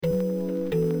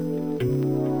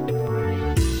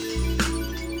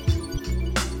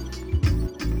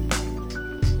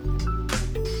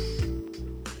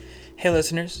Hey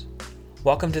listeners,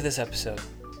 welcome to this episode.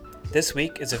 This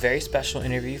week is a very special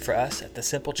interview for us at the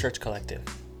Simple Church Collective.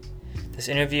 This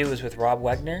interview is with Rob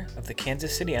Wegner of the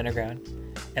Kansas City Underground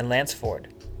and Lance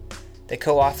Ford. They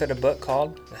co-authored a book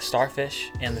called The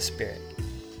Starfish and the Spirit.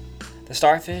 The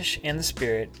Starfish and the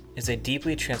Spirit is a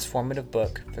deeply transformative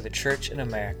book for the church in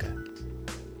America.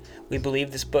 We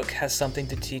believe this book has something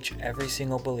to teach every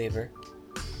single believer.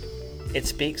 It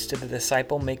speaks to the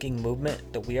disciple-making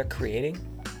movement that we are creating,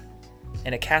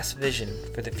 and it casts vision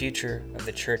for the future of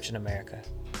the church in America.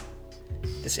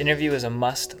 This interview is a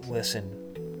must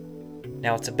listen.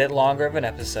 Now, it's a bit longer of an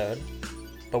episode,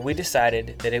 but we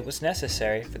decided that it was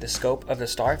necessary for the scope of the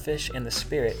Starfish and the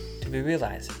Spirit to be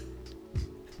realized.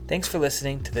 Thanks for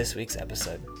listening to this week's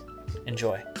episode.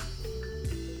 Enjoy.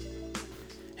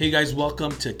 Hey guys,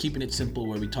 welcome to Keeping It Simple,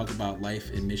 where we talk about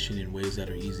life and mission in ways that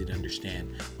are easy to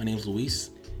understand. My name's Luis.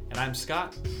 And I'm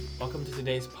Scott. Welcome to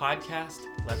today's podcast.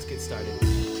 Let's get started.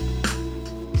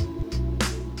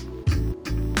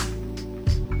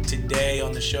 Today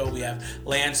on the show, we have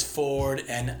Lance Ford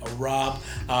and Rob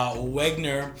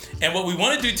Wegner. And what we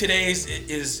want to do today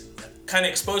is kind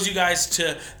of expose you guys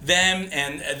to them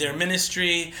and their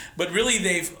ministry. But really,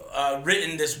 they've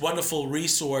written this wonderful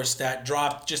resource that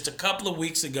dropped just a couple of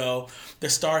weeks ago, The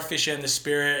Starfish and the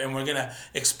Spirit. And we're going to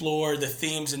explore the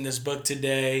themes in this book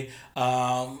today.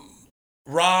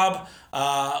 Rob,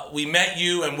 we met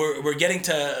you, and we're getting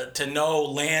to know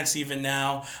Lance even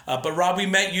now. But Rob, we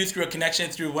met you through a connection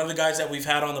through one of the guys that we've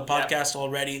had on the podcast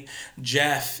already,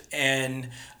 Jeff, and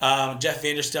Jeff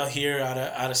Vanderstelt here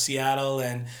out of Seattle.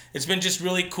 And it's been just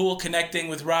really cool connecting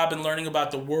with Rob and learning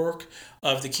about the work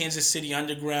of the Kansas City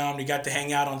Underground. We got to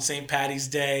hang out on St. Patty's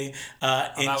Day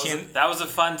that was a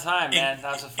fun time, man.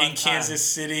 That was a fun time. In Kansas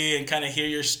City, and kind of hear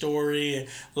your story.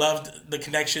 Loved the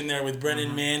connection there with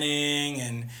Brennan Manning,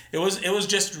 and it was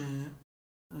just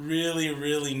really,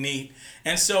 really neat.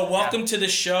 And so welcome to the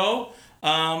show.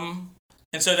 And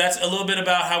so that's a little bit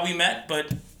about how we met,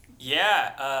 but...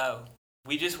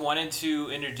 We just wanted to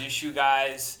introduce you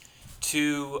guys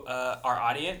to our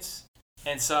audience.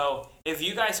 And so if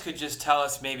you guys could just tell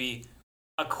us maybe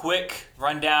a quick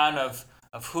rundown of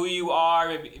who you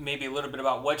are, maybe a little bit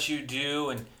about what you do,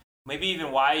 and maybe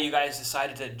even why you guys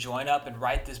decided to join up and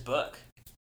write this book.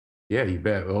 Yeah, you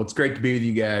bet. Well, it's great to be with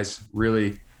you guys. Really,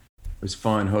 it was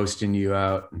fun hosting you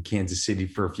out in Kansas City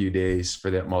for a few days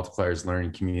for that Multipliers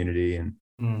Learning community. And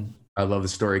I love the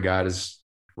story God is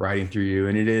writing through you.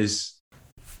 And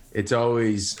it's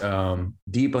always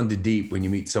deep unto deep when you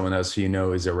meet someone else who you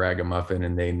know is a ragamuffin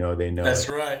and they know. That's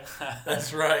right.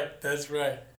 That's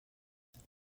right.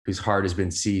 Whose heart has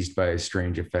been seized by a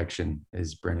strange affection,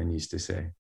 as Brennan used to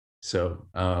say. So,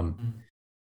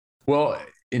 well,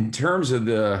 in terms of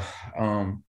the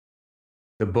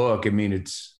book, I mean,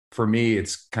 it's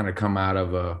kind of come out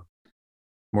of a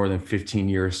more than 15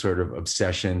 year sort of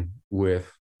obsession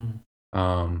with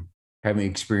having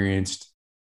experienced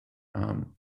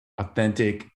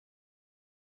authentic,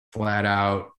 flat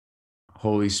out,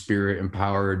 Holy Spirit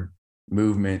empowered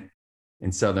movement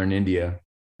in Southern India,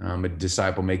 a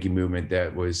disciple making movement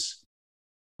that was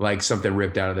like something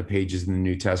ripped out of the pages in the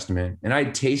New Testament. And I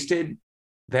tasted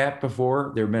that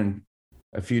before. There have been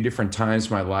a few different times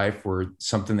in my life where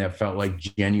something that felt like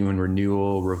genuine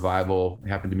renewal, revival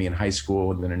happened to me in high school,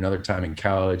 and then another time in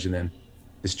college, and then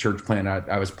this church plant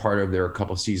I was part of, there were a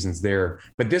couple seasons there.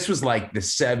 But this was like the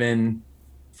 7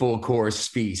 full course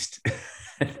feast.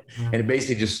 And it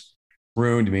basically just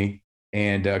ruined me.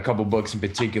 And a couple books in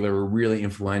particular were really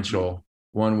influential.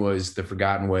 One was The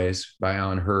Forgotten Ways by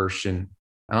Alan Hirsch. And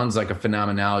Alan's like a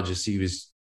phenomenologist.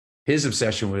 His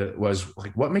obsession was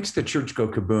like, what makes the church go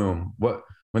kaboom?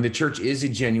 When the church is a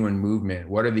genuine movement,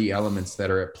 what are the elements that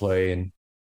are at play? And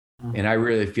I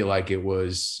really feel like it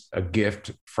was a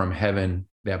gift from heaven,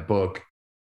 that book,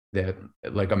 that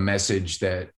like a message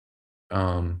that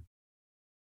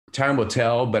time will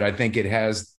tell, but I think it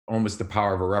has almost the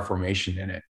power of a reformation in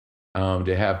it,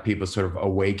 to have people sort of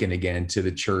awaken again to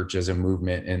the church as a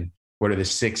movement and what are the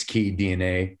 6 key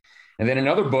DNA. And then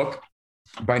another book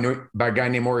by a guy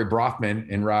named Ori Brofman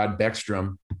and Rod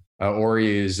Beckstrom.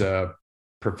 Ori is a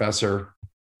professor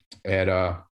at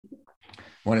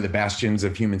one of the bastions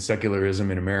of human secularism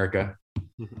in America.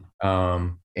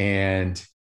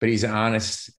 But he's an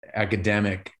honest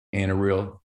academic and a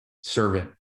real servant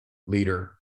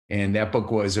leader. And that book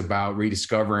was about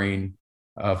rediscovering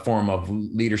a form of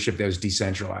leadership that was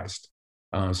decentralized.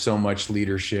 So much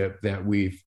leadership that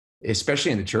we've,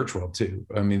 especially in the church world too,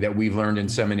 I mean, that we've learned in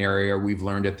seminary or we've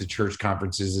learned at the church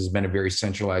conferences has been a very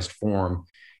centralized form.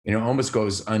 You know, almost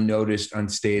goes unnoticed,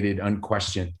 unstated,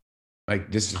 unquestioned. Like,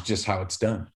 this is just how it's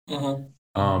done.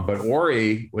 But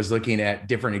Ori was looking at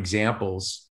different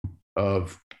examples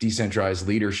of decentralized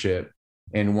leadership.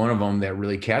 And one of them that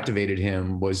really captivated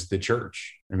him was the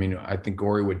church. I mean, I think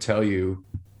Ori would tell you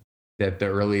that the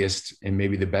earliest and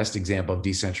maybe the best example of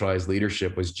decentralized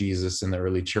leadership was Jesus and the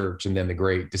early church, and then the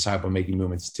great disciple-making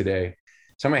movements today.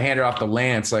 So I'm going to hand it off to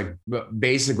Lance. Like,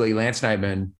 basically, Lance and I have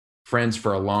been friends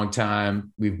for a long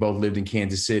time. We've both lived in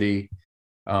Kansas City.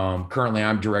 Currently,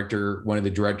 I'm one of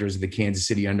the directors of the Kansas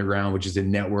City Underground, which is a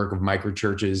network of micro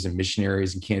churches and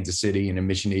missionaries in Kansas City and a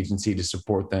mission agency to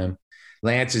support them.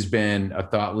 Lance has been a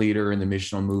thought leader in the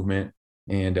missional movement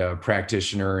and a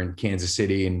practitioner in Kansas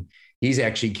City. And he's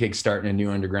actually kickstarting a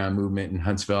new underground movement in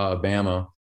Huntsville, Alabama.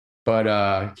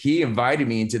 But he invited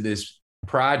me into this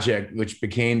project, which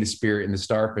became the Spirit and the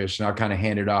Starfish. And I'll kind of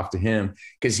hand it off to him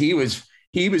because he was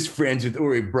friends with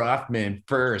Uri Brofman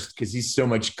first because he's so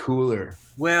much cooler.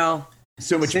 Well,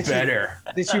 so much better.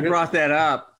 Since you brought that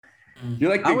up,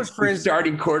 you're like the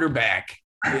starting quarterback.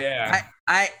 Yeah.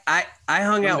 I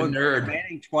hung out with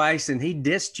Manning twice, and he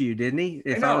dissed you, didn't he?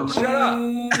 Shut up.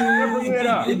 Bring it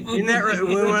up. Isn't that right?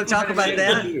 We want to talk about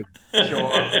that?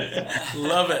 Sure.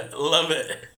 Love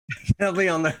it. That'll be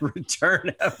on the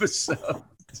return episode.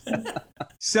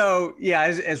 So yeah,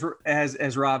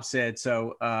 as Rob said,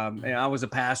 so I was a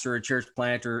pastor, a church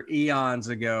planter eons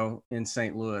ago in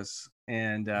St. Louis,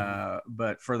 and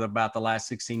but for about the last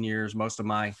 16 years, most of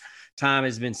my time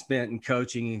has been spent in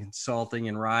coaching and consulting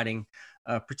and writing,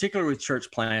 particularly with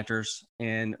church planters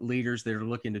and leaders that are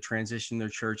looking to transition their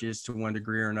churches to one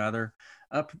degree or another.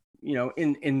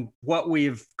 In what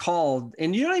we've called,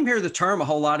 and you don't even hear the term a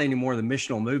whole lot anymore, the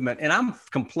missional movement, and I'm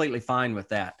completely fine with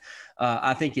that.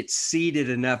 I think it's seeded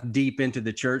enough deep into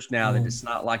the church now that it's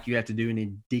not like you have to do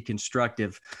any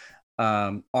deconstructive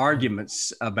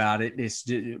arguments about it. It's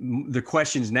the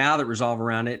questions now that revolve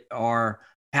around it are,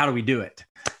 how do we do it?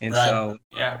 And so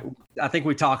I think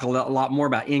we talk a lot more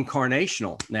about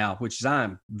incarnational now, which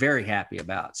I'm very happy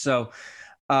about. So,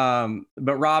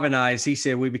 but Rob and I, as he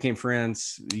said, we became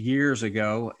friends years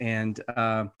ago, and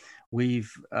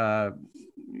we've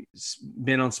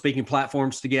been on speaking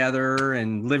platforms together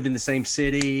and lived in the same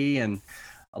city and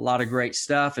a lot of great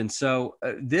stuff. And so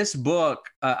this book,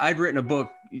 I'd written a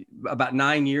book about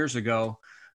 9 years ago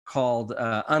called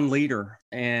Unleader,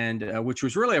 and which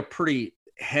was really a pretty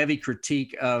heavy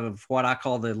critique of what I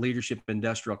call the leadership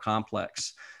industrial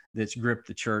complex that's gripped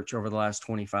the church over the last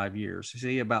 25 years.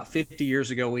 See, about 50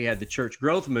 years ago, we had the church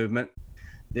growth movement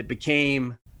that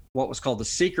became what was called the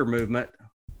seeker movement,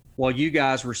 while you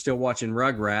guys were still watching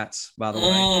Rugrats, by the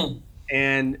way.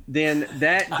 And then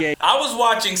that gave... I was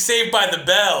watching Saved by the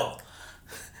Bell.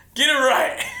 Get it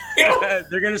right.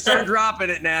 They're going to start dropping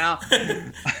it now.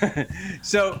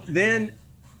 So then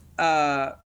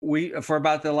for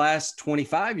about the last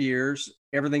 25 years,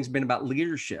 everything's been about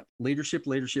leadership.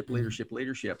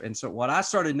 And so what I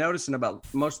started noticing about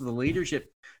most of the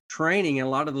leadership training and a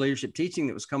lot of the leadership teaching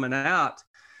that was coming out,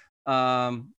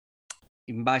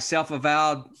 even by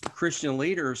self-avowed Christian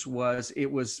leaders, it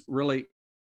was really,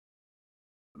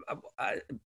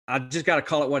 I just got to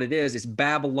call it what it is. It's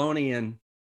Babylonian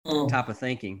type of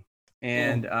thinking.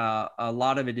 And a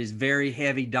lot of it is very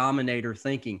heavy dominator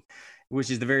thinking, which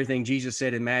is the very thing Jesus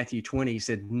said in Matthew 20. He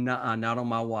said, "Nuh-uh, not on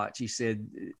my watch." He said,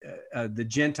 the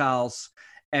Gentiles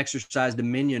exercise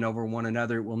dominion over one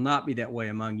another. It will not be that way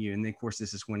among you. And then, of course,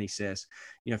 this is when he says,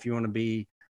 if you want to be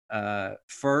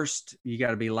first, you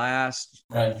got to be last.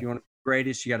 Right. If you want to be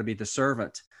greatest, you got to be the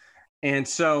servant. And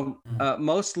so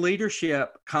most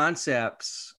leadership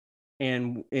concepts,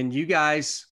 and you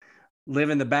guys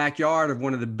live in the backyard of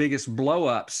one of the biggest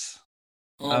blow-ups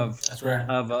of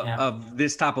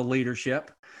this type of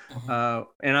leadership.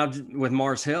 And with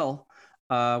Mars Hill,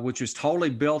 which was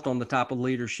totally built on the type of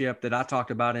leadership that I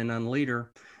talked about in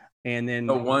Unleader. And then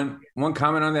one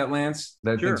comment on that, Lance,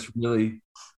 that Sure. that's really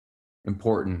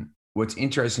important. What's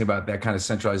interesting about that kind of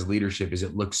centralized leadership is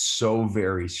it looks so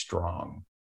very strong.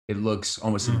 It looks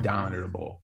almost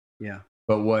indomitable. Yeah.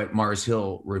 But what Mars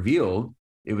Hill revealed,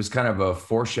 it was kind of a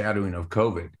foreshadowing of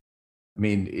COVID. I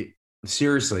mean,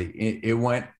 seriously, it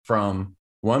went from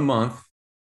 1 month.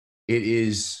 It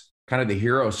is kind of the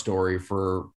hero story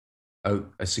for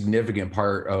a significant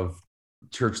part of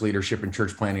church leadership and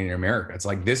church planning in America. It's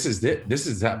like, this is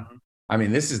that. I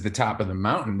mean, this is the top of the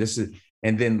mountain.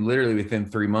 And then literally within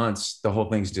 3 months, the whole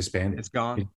thing's disbanded. It's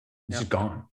gone. It's just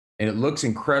gone. And it looks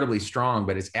incredibly strong,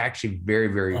 but it's actually very,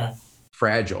 very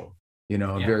fragile,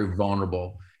 very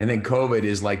vulnerable. And then COVID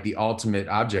is like the ultimate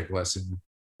object lesson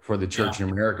for the church in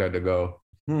America to go,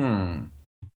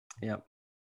 Yep.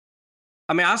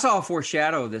 I mean, I saw a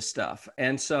foreshadow of this stuff.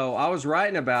 And so I was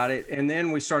writing about it. And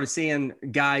then we started seeing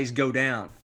guys go down.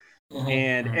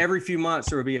 And every few months,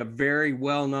 there would be a very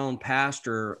well-known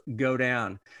pastor go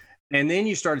down. And then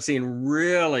you started seeing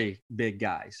really big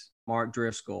guys, Mark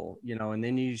Driscoll, and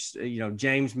then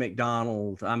James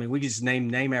McDonald. I mean, we just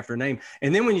name after name.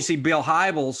 And then when you see Bill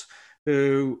Hybels,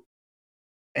 who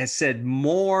has said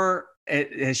more,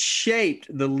 has shaped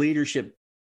the leadership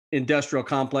industrial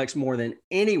complex more than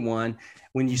anyone,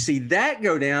 when you see that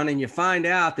go down and you find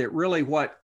out that really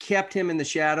what kept him in the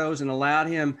shadows and allowed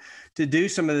him to do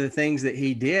some of the things that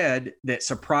he did that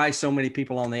surprised so many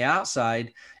people on the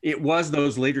outside, it was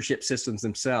those leadership systems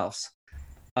themselves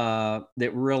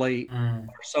that really are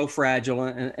so fragile.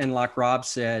 And like Rob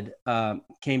said,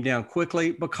 came down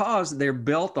quickly because they're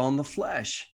built on the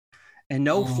flesh. And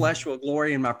no flesh will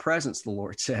glory in my presence, the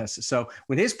Lord says. So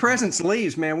when his presence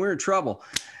leaves, man, we're in trouble.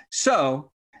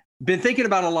 So been thinking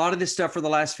about a lot of this stuff for the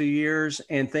last few years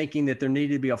and thinking that there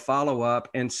needed to be a follow-up.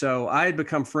 And so I had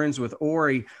become friends with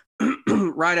Ori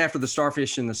right after The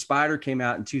Starfish and the Spider came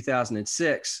out in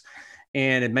 2006,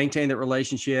 and had maintained that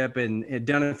relationship and had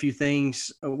done a few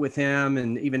things with him,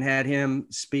 and even had him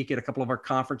speak at a couple of our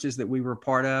conferences that we were a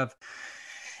part of.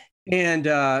 And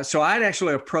so I'd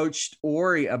actually approached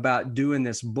Ori about doing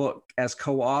this book as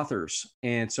co-authors.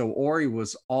 And so Ori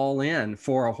was all in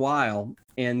for a while,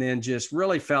 and then just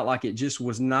really felt like it just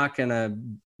was not going to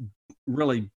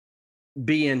really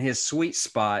be in his sweet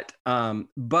spot.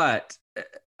 But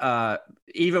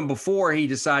even before he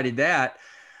decided that,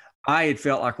 I had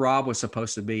felt like Rob was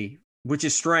supposed to be, which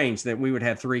is strange that we would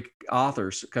have 3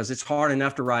 authors, because it's hard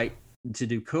enough to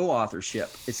do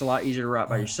co-authorship. It's a lot easier to write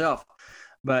by yourself.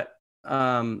 But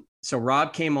so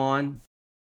Rob came on,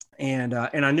 and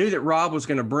I knew that Rob was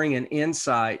going to bring an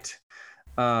insight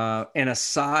and a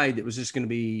side that was just going to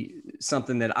be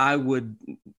something that I would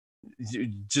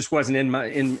just wasn't in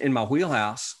my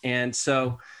wheelhouse. And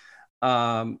so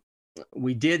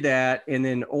we did that. And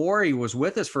then Ori was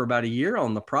with us for about a year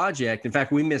on the project. In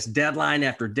fact, we missed deadline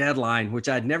after deadline, which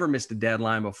I'd never missed a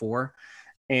deadline before.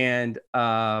 And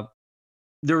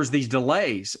there was these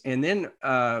delays. And then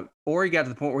Ori got to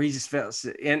the point where he just felt,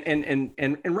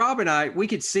 and Rob and I, we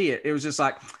could see it. It was just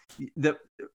like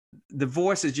the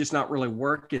voice is just not really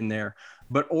working there.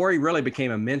 But Ori really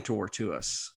became a mentor to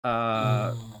us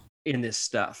in this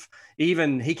stuff.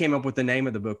 Even he came up with the name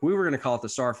of the book. We were going to call it The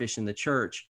Starfish in the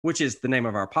Church, which is the name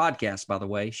of our podcast, by the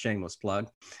way. Shameless plug.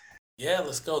 Yeah,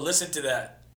 let's go listen to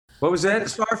that. What was that? The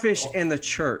Starfish in the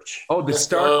Church. Oh, the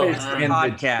Starfish in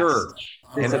the Church.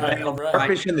 It's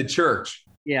Starfish in the Church.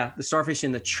 Yeah, the Starfish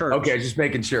in the Church. Okay, just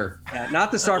making sure.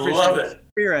 Not the Starfish in the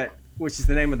Spirit, which is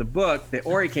the name of the book that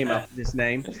Ori came up with this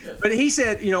name. But he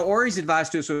said, Ori's advice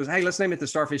to us was, hey, let's name it The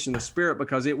Starfish in the Spirit,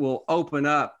 because it will open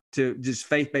up to just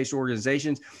faith-based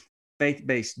organizations,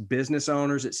 faith-based business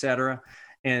owners, et cetera.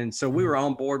 And so we were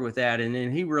on board with that. And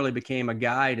then he really became a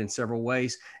guide in several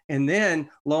ways. And then,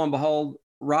 lo and behold,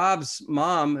 Rob's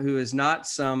mom, who is not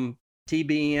some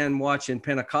TBN watching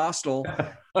Pentecostal,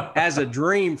 has a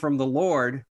dream from the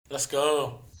Lord. Let's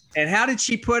go. And how did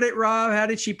she put it, Rob? How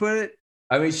did she put it?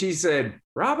 I mean, she said,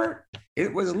 Robert,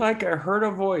 it was like I heard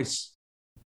a voice.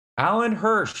 Alan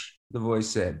Hirsch, the voice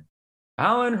said.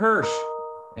 Alan Hirsch.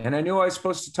 And I knew I was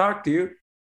supposed to talk to you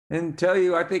and tell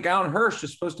you I think Alan Hirsch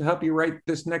is supposed to help you write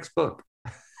this next book.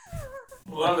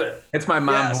 Love it. It's my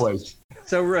mom voice.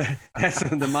 So that's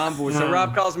the mom voice. So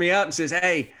Rob calls me up and says,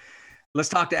 hey, let's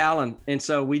talk to Alan. And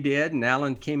so we did, and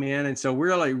Alan came in. And so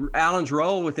really, Alan's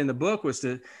role within the book was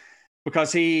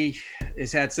because he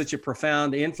has had such a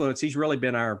profound influence, he's really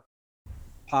been our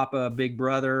Papa, big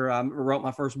brother. I wrote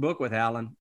my first book with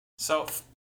Alan. So,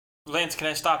 Lance, can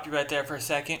I stop you right there for a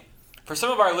second? For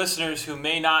some of our listeners who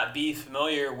may not be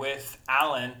familiar with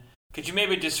Alan, could you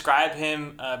maybe describe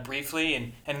him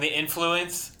briefly and the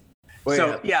influence?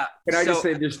 Well, Can I just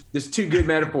say there's 2 good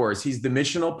metaphors. He's the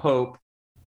missional Pope,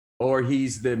 or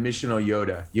he's the missional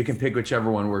Yoda. You can pick whichever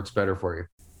one works better for you.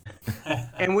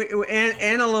 and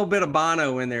a little bit of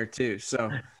Bono in there too.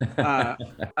 So,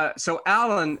 so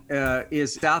Alan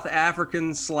is South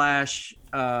African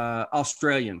 /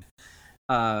 Australian.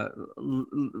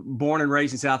 Born and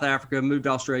raised in South Africa, moved to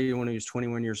Australia when he was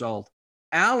 21 years old.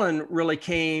 Alan really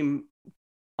came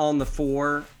on the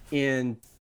fore in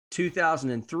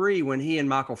 2003 when he and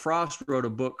Michael Frost wrote a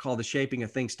book called The Shaping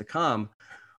of Things to Come,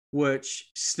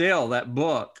 which still, that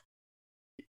book,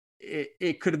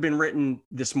 it could have been written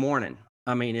this morning.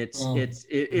 I mean,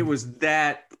 it was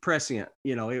that prescient,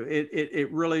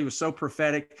 it really was so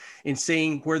prophetic in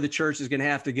seeing where the church is going to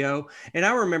have to go. And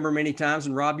I remember many times,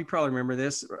 and Rob, you probably remember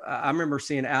this, I remember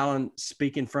seeing Alan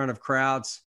speak in front of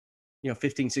crowds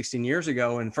 15, 16 years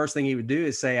ago. And first thing he would do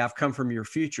is say, I've come from your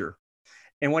future.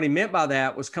 And what he meant by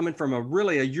that was coming from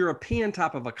a European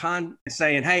type of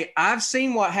saying, hey, I've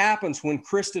seen what happens when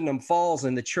Christendom falls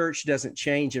and the church doesn't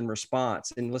change in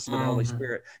response and listen to the Holy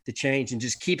Spirit to change and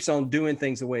just keeps on doing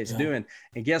things the way it's doing.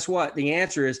 And guess what? The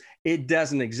answer is it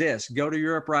doesn't exist. Go to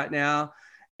Europe right now.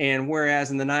 And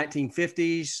whereas in the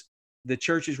 1950s, the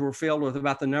churches were filled with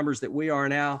about the numbers that we are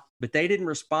now, but they didn't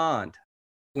respond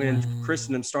when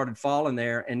Christendom started falling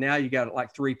there. And now you got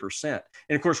like 3%.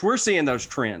 And of course, we're seeing those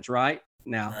trends right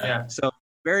now. Yeah. So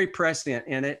very prescient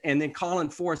in it. And then calling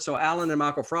forth. So Alan and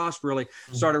Michael Frost really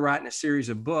started writing a series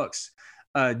of books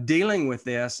dealing with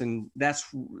this. And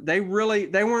they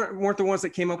weren't the ones that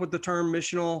came up with the term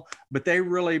missional, but they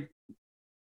really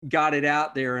got it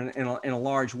out there in a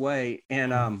large way.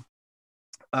 And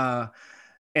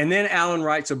then Alan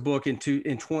writes a book in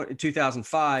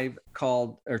 2005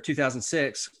 or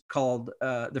 2006 called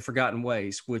The Forgotten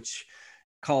Ways, which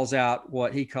calls out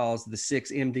what he calls the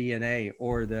 6 MDNA,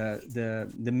 or the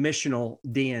missional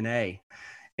DNA.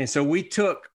 And so we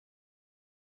took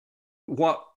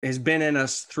what has been in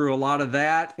us through a lot of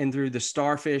that and through the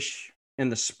starfish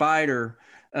and the spider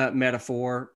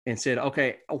metaphor and said,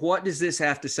 okay, what does this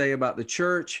have to say about the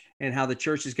church and how the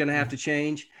church is going to have to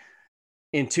change?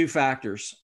 In 2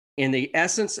 factors. In the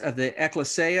essence of the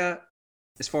ecclesia,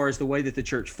 as far as the way that the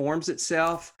church forms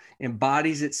itself,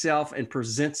 embodies itself, and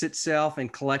presents itself,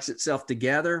 and collects itself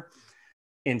together,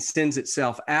 and sends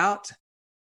itself out.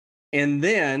 And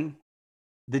then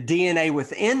the DNA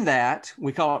within that,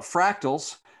 we call it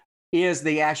fractals, is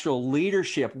the actual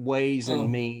leadership ways and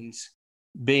means,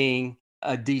 being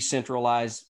a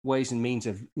decentralized ways and means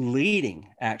of leading,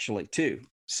 actually, too.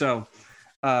 So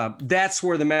that's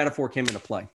where the metaphor came into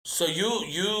play. So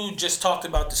you just talked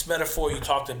about this metaphor. You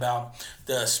talked about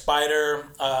the spider,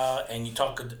 and you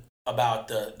talked about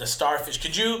the starfish.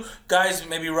 Could you guys,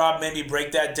 maybe Rob,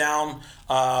 break that down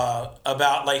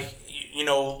about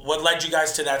what led you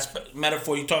guys to that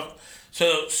metaphor? You talk.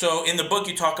 So in the book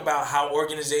you talk about how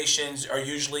organizations are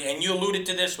usually, and you alluded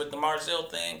to this with the Mars Hill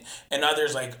thing and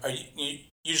others, you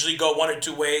usually go one or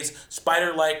two ways,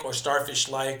 spider-like or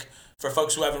starfish-like. For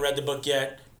folks who haven't read the book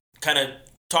yet, kind of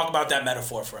talk about that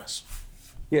metaphor for us.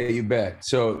 Yeah, you bet.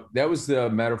 So that was the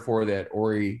metaphor that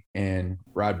Ori and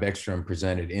Rod Beckstrom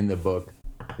presented in the book,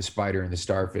 The Spider and the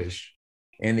Starfish.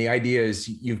 And the idea is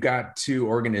you've got 2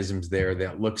 organisms there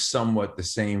that look somewhat the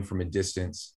same from a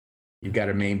distance. You've got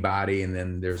a main body, and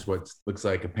then there's what looks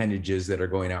like appendages that are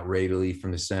going out radially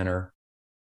from the center.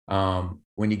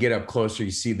 When you get up closer, you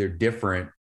see they're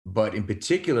different, but in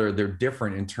particular, they're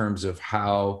different in terms of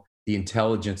how the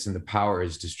intelligence and the power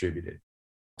is distributed.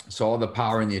 So all the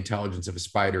power and the intelligence of a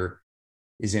spider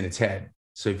is in its head.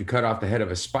 So if you cut off the head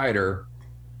of a spider,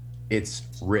 it's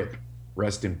RIP,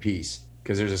 rest in peace,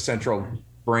 because there's a central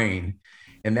brain.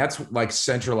 And that's like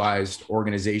centralized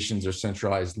organizations or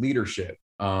centralized leadership.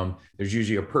 There's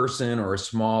usually a person or a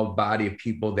small body of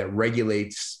people that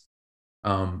regulates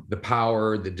the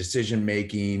power, the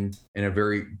decision-making in a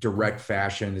very direct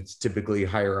fashion. It's typically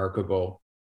hierarchical.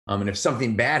 And if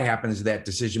something bad happens to that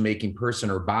decision-making person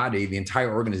or body, the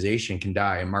entire organization can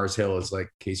die. And Mars Hill is like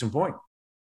case in point.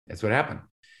 That's what happened.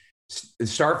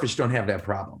 Starfish don't have that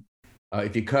problem.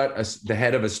 If you cut the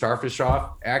head of a starfish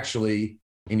off, actually,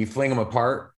 and you fling them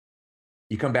apart,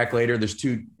 you come back later, there's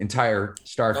 2 entire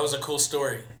starfish. That was a cool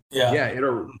story. Yeah.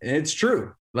 Yeah, it's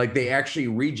true. Like they actually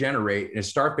regenerate. And a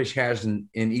starfish has in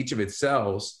each of its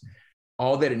cells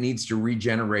all that it needs to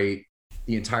regenerate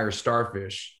the entire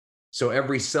starfish. So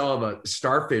every cell of a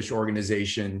starfish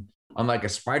organization, unlike a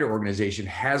spider organization,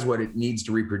 has what it needs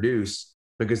to reproduce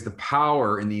because the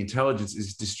power and the intelligence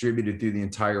is distributed through the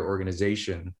entire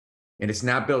organization. And it's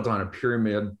not built on a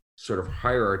pyramid sort of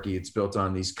hierarchy. It's built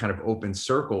on these kind of open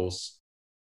circles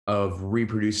of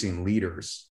reproducing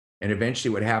leaders. And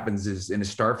eventually what happens is in a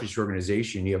starfish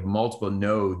organization, you have multiple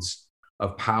nodes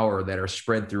of power that are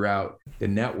spread throughout the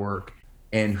network.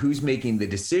 And who's making the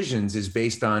decisions is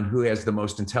based on who has the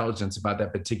most intelligence about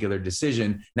that particular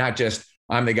decision, not just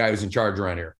I'm the guy who's in charge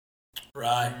around here.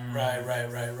 Right.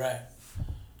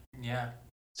 Yeah.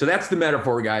 So that's the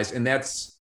metaphor, guys. And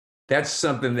that's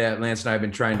something that Lance and I have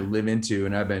been trying to live into.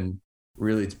 And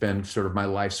it's been sort of my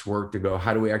life's work to go,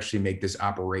 how do we actually make this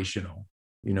operational?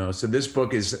 So this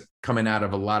book is coming out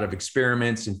of a lot of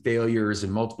experiments and failures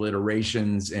and multiple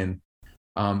iterations and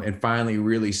finally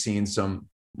really seeing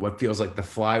what feels like the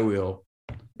flywheel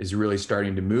is really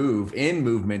starting to move in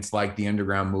movements like the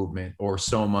underground movement or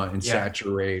Soma and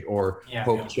Saturate or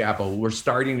Hope Chapel. We're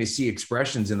starting to see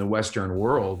expressions in the Western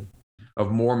world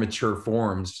of more mature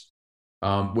forms,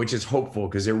 which is hopeful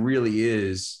because there really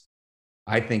is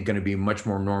I think, going to be much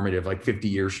more normative like 50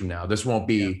 years from now. This won't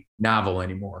be novel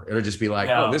anymore. It'll just be like,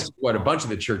 oh, this is what a bunch of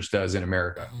the church does in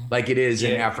America, like it is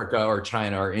in Africa or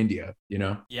China or India, you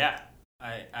know? Yeah,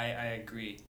 I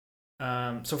agree.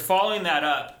 So following that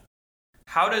up,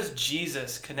 how does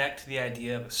Jesus connect to the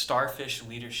idea of starfish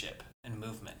leadership and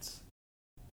movements?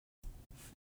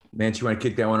 Lance, you want to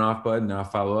kick that one off, bud, and I'll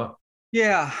follow up?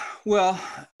 Yeah, well,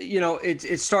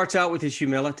 it starts out with his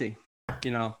humility.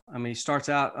 He starts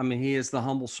out, he is the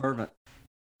humble servant,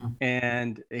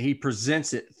 and he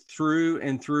presents it through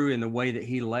and through in the way that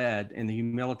he led, and the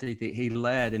humility that he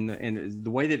led, and the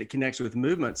way that it connects with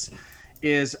movements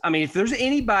is, if there's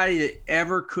anybody that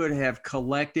ever could have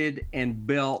collected and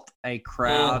built a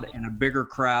crowd and a bigger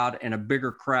crowd and a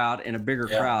bigger crowd and a bigger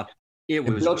crowd, it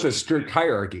was built a strict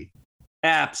hierarchy.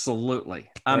 Absolutely.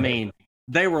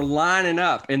 They were lining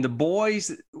up, and the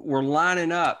boys were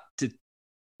lining up to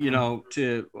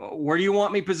where do you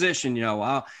want me positioned?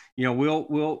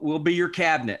 We'll be your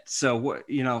cabinet. So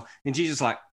and Jesus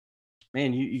like,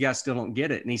 man, you guys still don't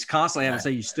get it. And he's constantly having to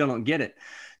say, you still don't get it.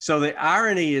 So the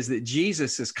irony is that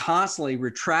Jesus is constantly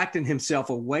retracting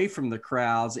himself away from the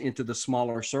crowds into the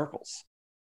smaller circles.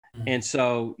 And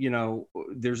so,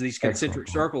 there's these concentric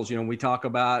circles, we talk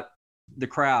about the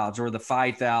crowds or the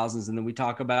 5,000s, and then we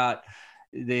talk about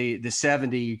the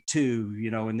 72,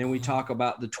 and then we talk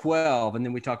about the 12, and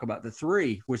then we talk about the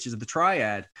 3, which is the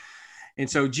triad. And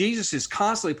so Jesus is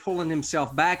constantly pulling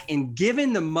himself back and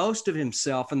giving the most of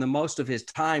himself and the most of his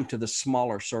time to the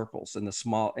smaller circles and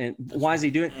and why is he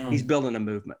doing it? He's building a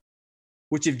movement,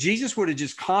 which if Jesus would have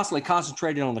just constantly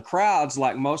concentrated on the crowds,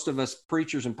 like most of us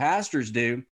preachers and pastors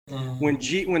do, when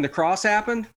the cross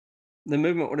happened, the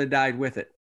movement would have died with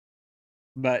it.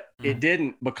 But it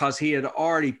didn't, because he had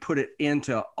already put it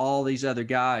into all these other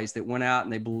guys that went out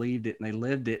and they believed it and they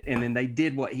lived it. And then they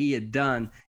did what he had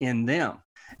done in them.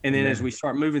 And then as we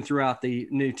start moving throughout the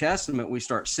New Testament, we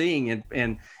start seeing,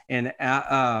 and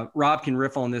Rob can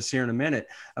riff on this here in a minute,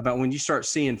 about when you start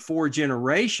seeing 4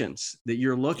 generations that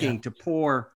you're looking to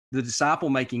pour the disciple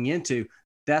making into,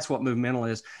 that's what movemental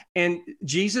is. And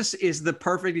Jesus is the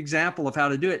perfect example of how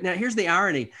to do it. Now, here's the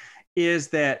irony, is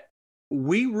that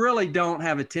we really don't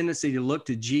have a tendency to look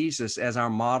to Jesus as our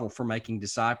model for making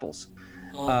disciples.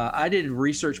 I did a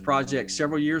research project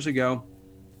several years ago,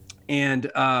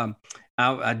 and I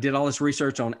did all this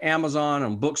research on Amazon,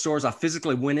 on bookstores. I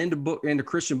physically went into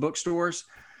Christian bookstores.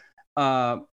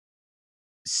 78%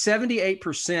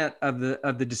 of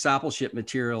the discipleship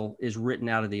material is written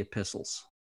out of the epistles.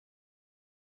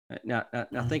 Now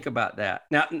think about that.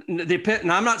 Now,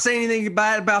 I'm not saying anything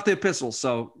bad about the epistles,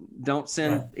 so don't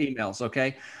send emails,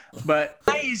 okay? But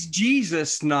why is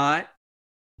Jesus not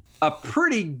a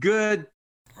pretty good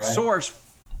source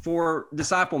for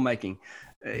disciple making?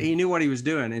 He knew what he was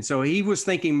doing, and so he was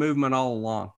thinking movement all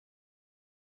along.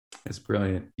 That's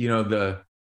brilliant. The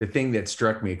thing that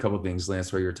struck me, a couple of things,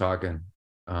 Lance, while you're talking,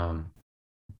 when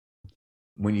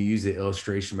you use the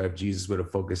illustration of Jesus would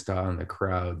have focused on the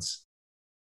crowds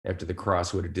after the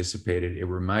cross would have dissipated, it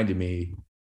reminded me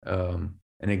an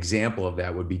example of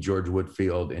that would be George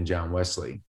Whitefield and John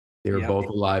Wesley. They were both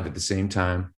alive at the same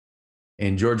time.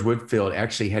 And George Whitefield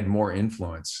actually had more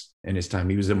influence in his time.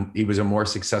 He was a more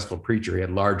successful preacher. He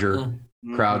had larger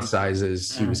crowd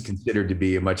sizes. He was considered to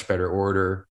be a much better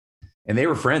orator. And they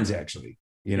were friends, actually.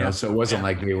 So it wasn't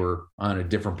like they were on a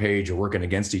different page or working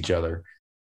against each other.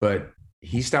 But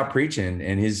he stopped preaching,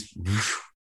 and his...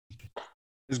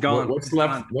 It's gone.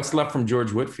 What's left from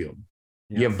George Whitefield?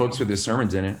 You have books with his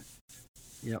sermons in it.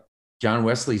 Yep. John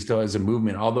Wesley still has a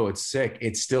movement, although it's sick,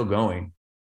 it's still going.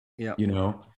 Yeah.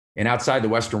 And outside the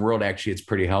Western world, actually, it's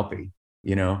pretty healthy.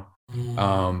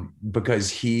 Because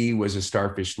he was a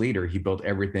starfish leader. He built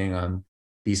everything on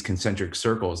these concentric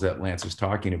circles that Lance was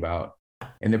talking about.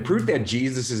 And the proof that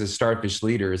Jesus is a starfish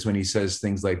leader is when he says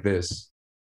things like this: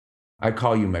 "I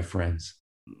call you my friends.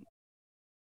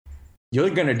 You're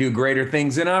going to do greater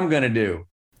things than I'm going to do."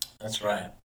 That's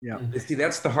right. Yeah. See,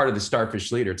 that's the heart of the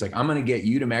starfish leader. It's like, I'm going to get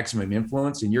you to maximum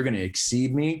influence, and you're going to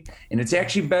exceed me. And it's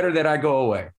actually better that I go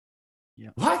away. Yeah.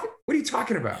 What are you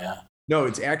talking about? Yeah. No,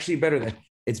 it's actually better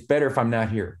it's better if I'm not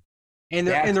here. And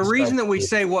the reason that we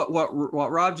say what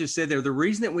Rob just said there, the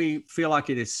reason that we feel like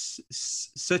it is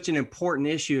such an important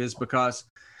issue is because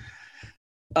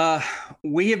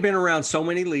we have been around so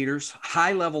many leaders,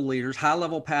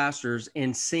 high-level pastors,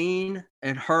 and seen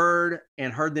and heard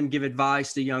them give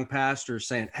advice to young pastors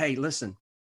saying, hey, listen,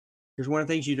 here's one of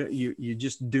the things you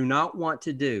just do not want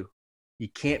to do. You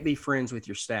can't be friends with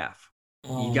your staff.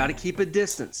 You got to keep a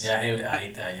distance. Yeah, I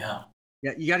hate that, yeah.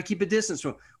 Yeah, you got to keep a distance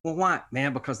from. Well, why?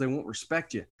 Man, because they won't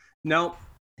respect you. No,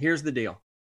 here's the deal.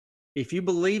 if you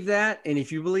believe that, and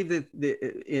if you believe that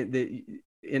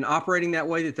in operating that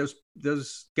way, that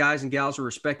those guys and gals are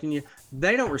respecting you,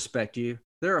 they don't respect you.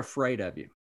 They're afraid of you.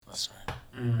 That's right.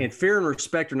 And fear and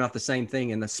respect are not the same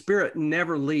thing. And the Spirit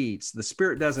never leads. The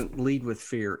Spirit doesn't lead with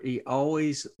fear. He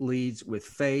always leads with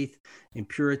faith and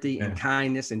purity and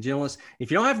kindness and gentleness.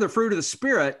 If you don't have the fruit of the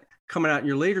Spirit coming out in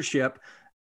your leadership,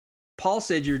 Paul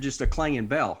said you're just a clanging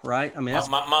bell, right? I mean, that's,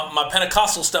 my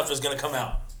Pentecostal stuff is going to come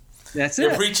out. That's it.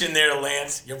 You're preaching there,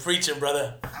 Lance. You're preaching,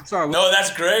 brother. I'm sorry. No,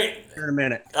 that's great. In a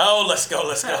minute. Oh, let's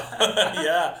go.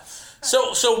 Yeah.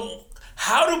 So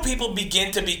how do people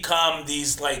begin to become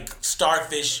these like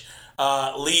starfish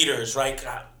leaders, right?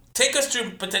 Take us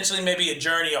through potentially maybe a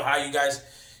journey of how you guys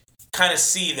kind of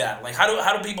see that. Like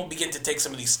how do people begin to take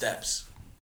some of these steps?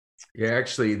 Yeah,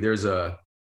 actually,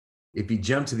 if you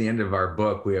jump to the end of our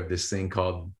book, we have this thing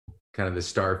called kind of the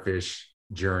starfish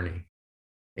journey.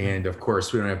 And of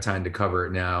course, we don't have time to cover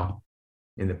it now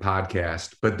in the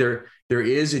podcast, but there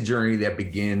is a journey that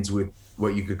begins with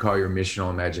what you could call your missional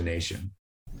imagination.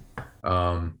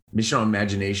 Missional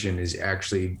imagination is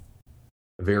actually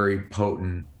a very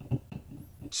potent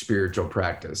spiritual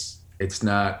practice. It's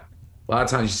not, a lot of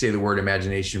times you say the word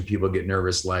imagination, people get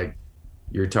nervous, like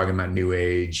you're talking about New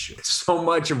Age. So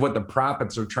much of what the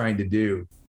prophets are trying to do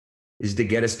is to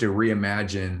get us to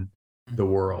reimagine the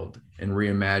world and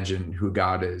reimagine who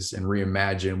God is and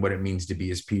reimagine what it means to be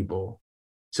his people.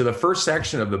 So the first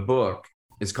section of the book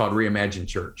is called Reimagine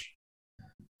Church.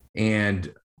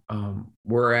 And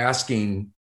we're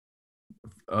asking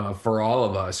for all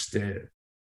of us to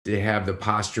have the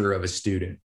posture of a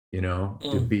student,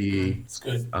 to be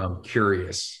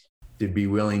curious, to be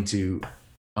willing to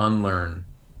unlearn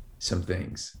some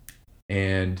things.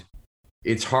 And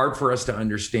it's hard for us to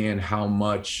understand how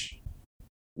much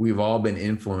we've all been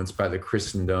influenced by the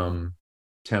Christendom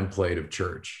template of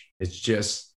church. It's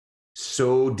just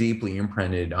so deeply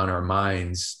imprinted on our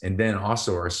minds and then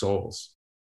also our souls.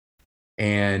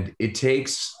 And it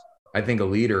takes, I think, a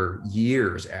leader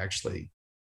years actually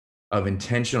of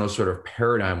intentional sort of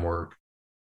paradigm work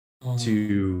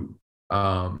to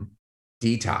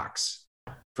detox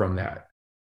from that.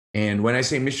 And when I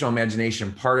say missional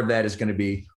imagination, part of that is going to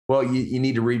be, well, you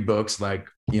need to read books like,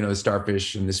 The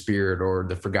Starfish and the Spirit or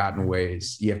The Forgotten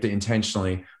Ways. You have to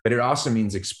intentionally, but it also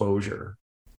means exposure.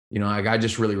 Like I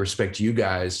just really respect you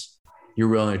guys. You're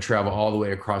willing to travel all the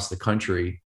way across the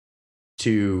country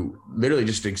to literally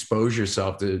just expose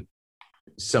yourself to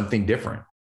something different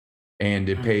and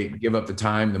to give up the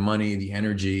time, the money, the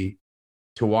energy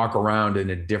to walk around in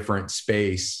a different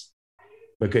space,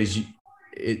 because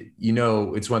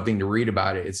it's one thing to read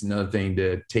about it. It's another thing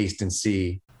to taste and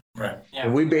see. Right. Yeah.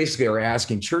 And we basically are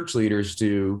asking church leaders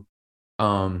to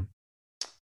reimagine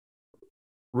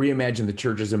the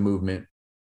church as a movement.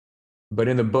 But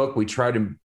in the book, we try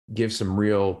to give some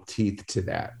real teeth to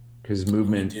that, because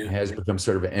movement has become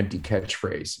sort of an empty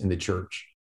catchphrase in the church.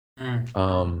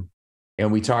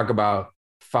 And we talk about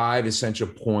 5 essential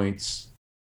points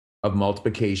of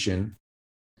multiplication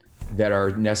that are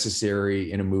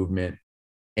necessary in a movement.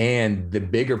 And the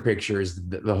bigger picture is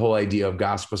the whole idea of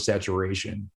gospel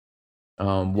saturation.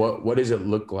 What does it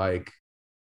look like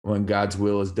when God's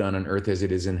will is done on earth as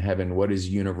it is in heaven? What does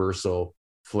universal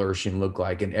flourishing look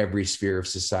like in every sphere of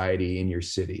society in your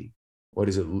city? What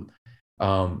is it?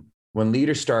 When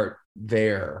leaders start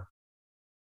there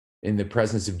in the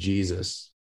presence of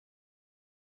Jesus,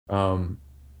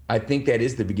 I think that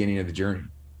is the beginning of the journey.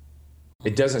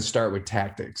 It doesn't start with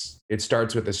tactics. It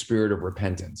starts with a spirit of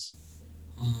repentance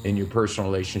in your personal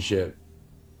relationship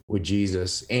with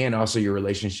Jesus and also your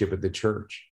relationship with the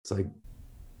church. It's like,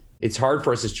 it's hard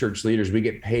for us as church leaders. We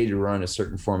get paid to run a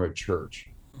certain form of church.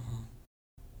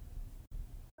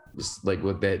 Just like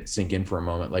let that sink in for a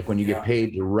moment. Like when you get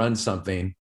paid to run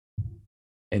something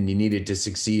and you need it to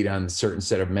succeed on a certain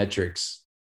set of metrics.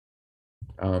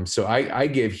 So I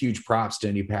give huge props to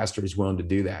any pastor who's willing to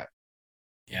do that.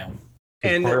 Yeah.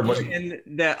 And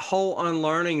that whole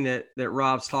unlearning that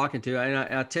Rob's talking to, and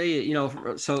I tell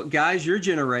you, so guys, your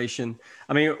generation,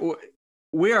 I mean,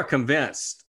 we are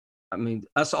convinced. I mean,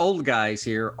 us old guys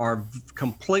here are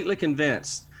completely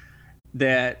convinced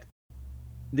that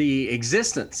the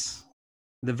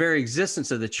very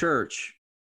existence of the church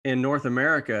in North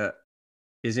America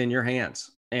is in your hands.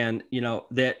 And,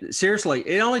 that seriously,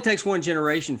 it only takes one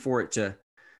generation for it to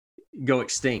go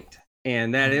extinct.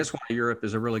 And that is why Europe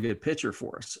is a really good picture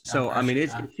for us. So, I mean,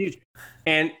 it's huge.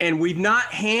 And we've not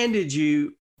handed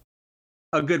you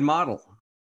a good model.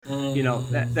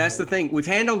 That's the thing. We've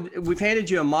handed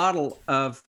you a model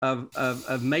of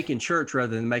making church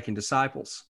rather than making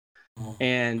disciples.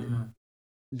 And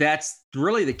that's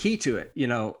really the key to it,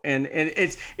 and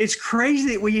it's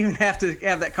crazy that we even have to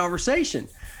have that conversation,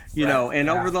 and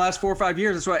over the last 4 or 5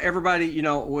 years, that's why everybody,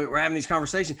 we're having these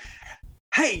conversations.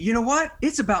 Hey, you know what?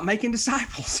 It's about making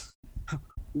disciples.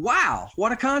 Wow,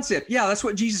 what a concept. Yeah, that's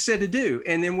what Jesus said to do.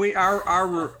 And then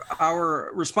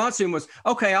our response to him was,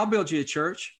 okay, I'll build you a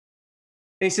church.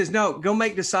 And he says, no, go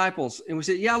make disciples. And we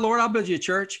said, yeah, Lord, I'll build you a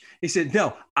church. He said,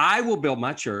 no, I will build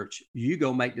my church. You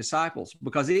go make disciples,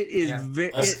 because it is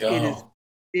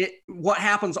what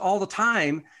happens all the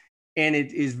time. And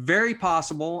it is very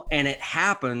possible. And it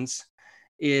happens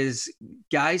is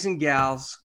guys and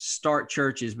gals start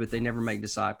churches, but they never make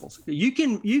disciples. You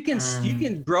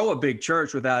can grow a big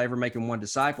church without ever making one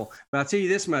disciple. But I'll tell you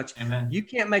this much, Amen. You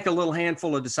can't make a little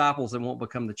handful of disciples that won't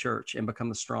become the church and become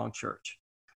the strong church.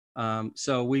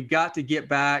 So we've got to get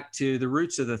back to the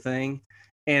roots of the thing.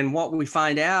 And what we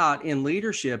find out in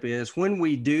leadership is when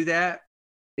we do that,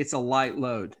 it's a light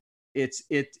load. It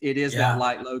is that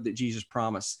light load that Jesus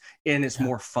promised. And it's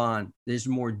more fun. There's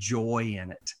more joy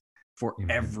in it for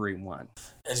everyone.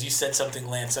 As you said something,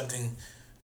 Lance,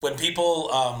 when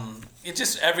people, it's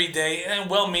just everyday and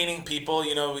well-meaning people,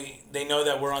 they know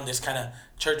that we're on this kind of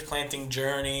church planting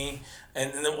journey.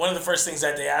 And one of the first things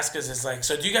that they ask us is like,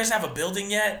 so do you guys have a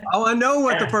building yet? Oh, I know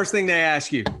what the first thing they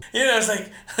ask you. It's like,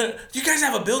 do you guys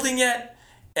have a building yet?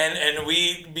 And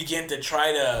we begin to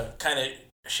try to kind of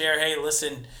share, hey,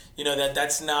 listen,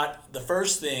 that's not the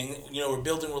first thing. We're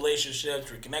building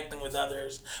relationships, we're connecting with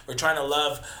others, we're trying to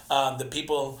love the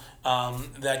people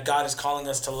that God is calling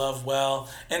us to love well.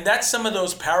 And that's some of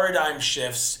those paradigm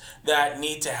shifts that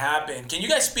need to happen. Can you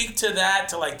guys speak to that,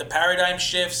 to like the paradigm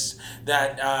shifts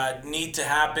that need to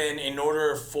happen in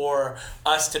order for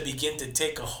us to begin to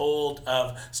take a hold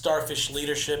of Starfish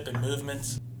leadership and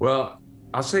movements? Well,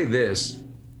 I'll say this,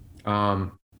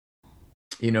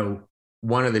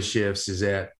 one of the shifts is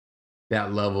at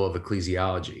that level of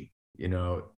ecclesiology.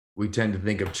 We tend to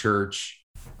think of church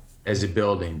as a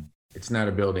building. It's not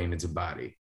a building, it's a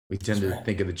body. We tend to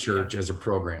think of the church as a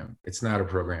program. It's not a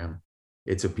program,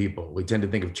 it's a people. We tend to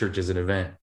think of church as an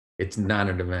event. It's not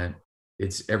an event.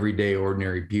 It's everyday,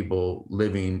 ordinary people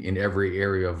living in every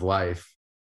area of life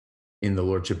in the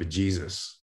Lordship of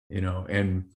Jesus,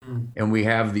 and we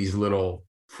have these little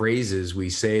phrases we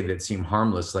say that seem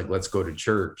harmless, like let's go to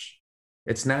church.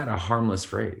 It's not a harmless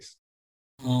phrase.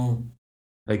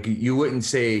 Like you wouldn't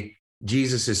say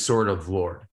Jesus is sort of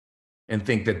Lord and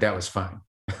think that was fine.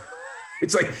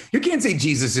 It's like, you can't say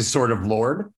Jesus is sort of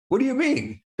Lord. What do you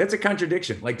mean? That's a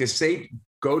contradiction. Like to say,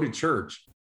 go to church,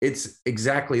 it's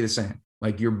exactly the same.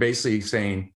 Like you're basically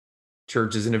saying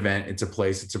church is an event, it's a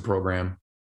place, it's a program.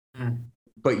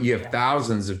 But you have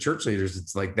thousands of church leaders.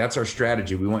 It's like, that's our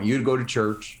strategy. We want you to go to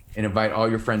church and invite all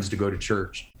your friends to go to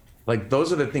church. Like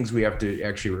those are the things we have to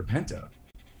actually repent of.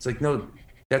 It's like, no,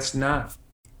 that's not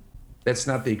the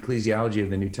ecclesiology of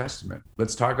the New Testament.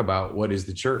 Let's talk about what is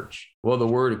the church. Well, the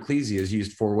word ecclesia is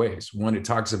used 4 ways. One, it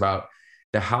talks about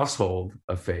the household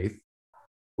of faith,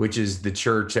 which is the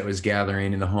church that was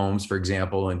gathering in the homes, for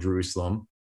example, in Jerusalem.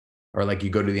 Or like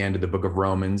you go to the end of the book of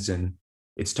Romans and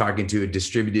it's talking to a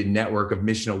distributed network of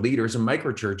missional leaders and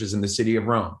microchurches in the city of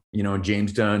Rome. And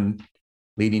James Dunn,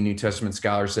 leading New Testament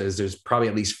scholar, says there's probably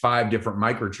at least 5 different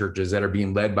microchurches that are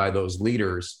being led by those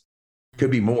leaders.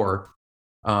 Could be more.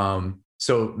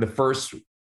 So the first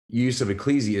use of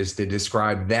ecclesia is to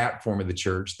describe that form of the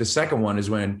church. The second one is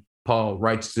when Paul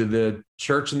writes to the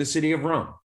church in the city of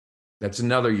Rome. That's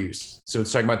another use. So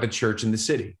it's talking about the church in the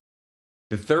city.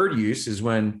 The third use is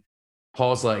when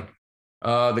Paul's like,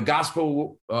 the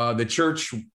gospel, the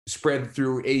church spread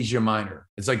through Asia Minor.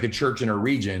 It's like the church in a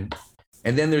region.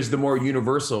 And then there's the more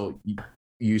universal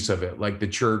use of it, like the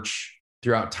church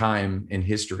throughout time and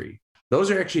history. Those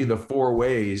are actually the 4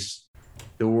 ways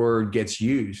the word gets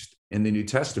used in the New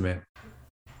Testament.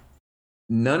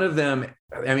 None of them,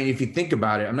 if you think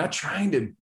about it, I'm not trying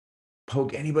to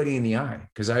poke anybody in the eye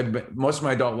because most of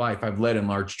my adult life, I've led in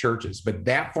large churches, but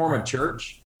that form of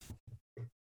church,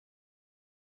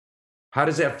 how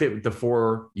does that fit with the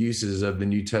 4 uses of the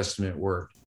New Testament word?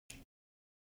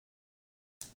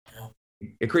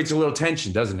 It creates a little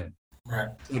tension, doesn't it? Right.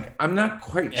 Like, I'm not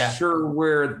quite sure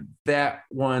where that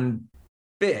one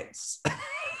fits.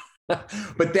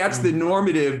 But that's the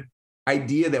normative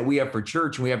idea that we have for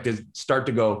church. And we have to start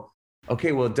to go,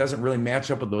 okay, well, it doesn't really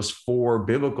match up with those 4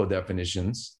 biblical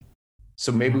definitions.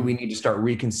 So maybe we need to start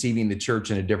reconceiving the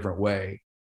church in a different way.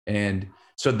 And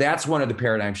so that's one of the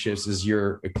paradigm shifts is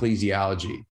your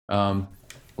ecclesiology.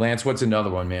 Lance, what's another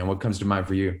one, man? What comes to mind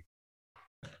for you?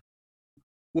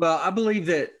 Well, I believe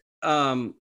that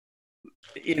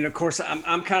And of course,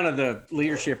 I'm kind of the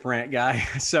leadership rant guy.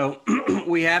 So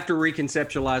we have to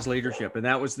reconceptualize leadership, and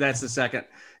that's the second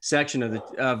section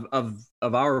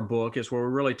of our book, is where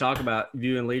we really talk about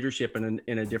viewing leadership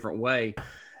in a different way.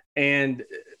 And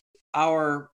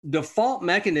our default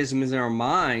mechanisms in our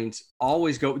minds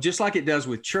always go, just like it does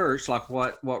with church, like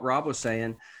what Rob was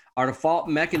saying. Our default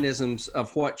mechanisms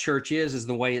of what church is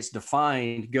the way it's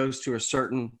defined, goes to a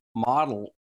certain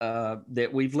model that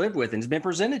we've lived with and has been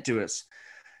presented to us.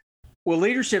 Well,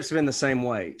 leadership's been the same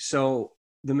way. So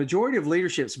the majority of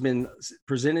leadership's been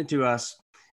presented to us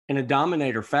in a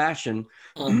dominator fashion.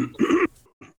 And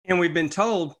we've been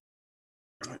told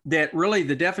that really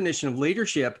the definition of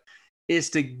leadership is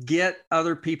to get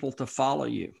other people to follow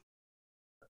you,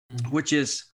 which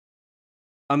is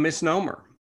a misnomer.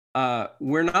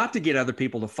 We're not to get other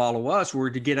people to follow us.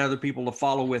 We're to get other people to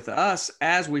follow with us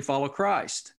as we follow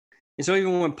Christ. And so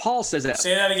even when Paul says that.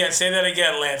 Say that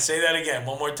again, Lance. Say that again.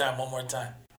 One more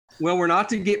time. Well, we're not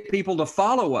to get people to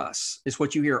follow us. It's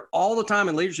what you hear all the time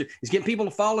in leadership, is getting people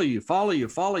to follow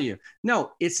you.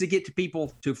 No, it's to get to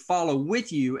people to follow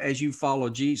with you as you follow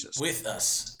Jesus. With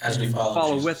us as we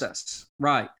follow Jesus. With us.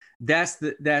 Right. That's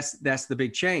the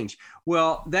big change.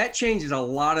 Well, that changes a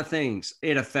lot of things.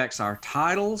 It affects our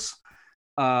titles,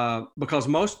 because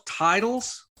most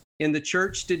titles in the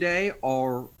church today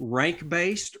are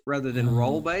rank-based rather than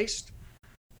role-based.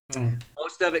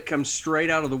 Most of it comes straight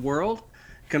out of the world,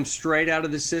 comes straight out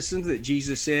of the systems that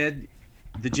Jesus said,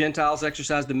 the Gentiles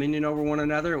exercise dominion over one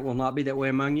another. It will not be that way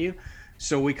among you.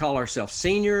 So we call ourselves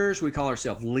seniors, we call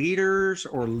ourselves leaders,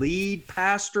 or lead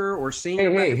pastor, or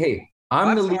senior. Hey.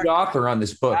 I'm the lead author on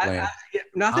this book, Lance.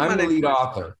 I'm the lead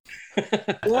author.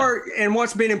 And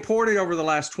what's been imported over the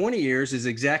last 20 years is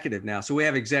executive now. So we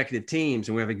have executive teams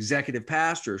and we have executive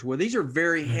pastors. Well, these are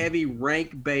very heavy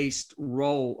rank-based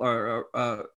role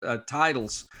or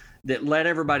titles that let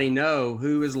everybody know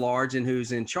who is large and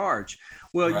who's in charge.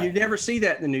 Well, You never see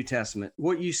that in the New Testament.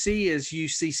 What you see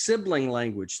sibling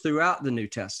language throughout the New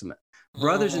Testament,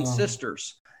 brothers and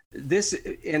sisters. This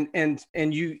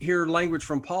and you hear language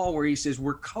from Paul where he says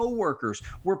we're co-workers,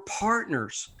 we're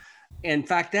partners. In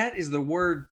fact, that is the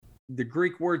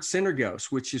Greek word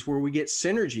synergos, which is where we get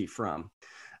synergy from.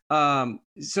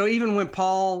 So even when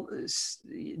Paul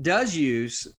does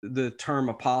use the term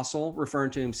apostle,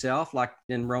 referring to himself, like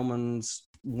in Romans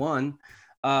 1,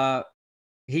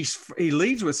 he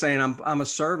leads with saying, I'm a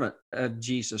servant of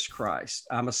Jesus Christ.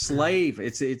 I'm a slave.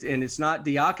 It's not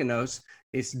diakonos.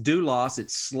 It's doulos,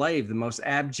 it's slave, the most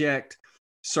abject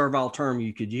servile term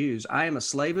you could use. I am a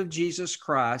slave of Jesus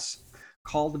Christ,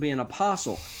 called to be an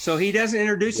apostle. So he doesn't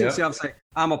introduce himself saying,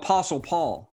 I'm Apostle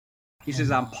Paul. He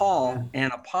says, I'm Paul,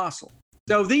 an apostle.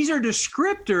 So these are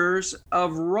descriptors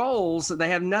of roles that they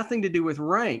have nothing to do with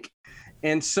rank.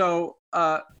 And so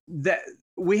that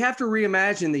we have to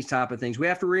reimagine these type of things. We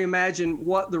have to reimagine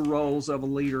what the roles of a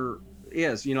leader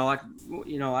is.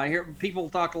 I hear people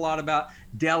talk a lot about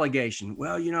delegation.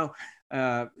 Well,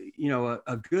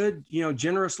 a good,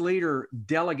 generous leader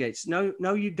delegates. No,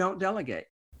 you don't delegate.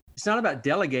 It's not about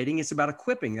delegating. It's about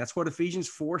equipping. That's what Ephesians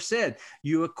 4 said.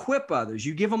 You equip others.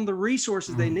 You give them the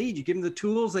resources they need. You give them the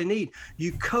tools they need.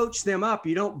 You coach them up.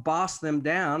 You don't boss them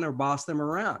down or boss them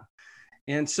around.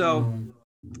 And so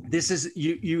this is,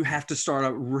 you have to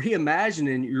start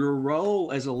reimagining your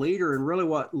role as a leader and really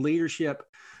what leadership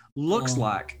looks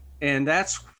like. And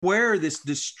that's where this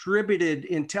distributed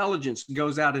intelligence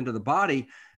goes out into the body,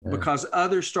 because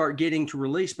others start getting to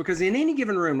release. Because in any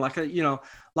given room, like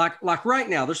right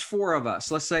now, there's 4 of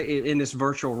us, let's say in this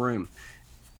virtual room.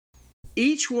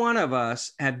 Each one of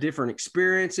us have different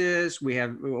experiences. We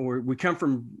come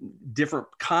from different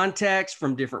contexts,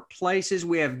 from different places.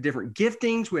 We have different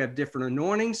giftings. We have different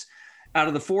anointings. Out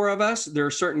of the 4 of us, there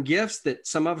are certain gifts that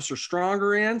some of us are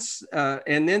stronger in.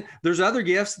 And then there's other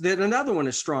gifts that another one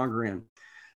is stronger in.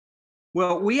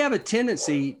 Well, we have a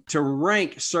tendency to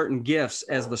rank certain gifts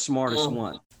as the smartest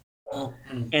one.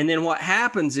 And then what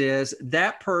happens is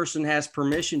that person has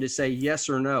permission to say yes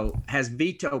or no, has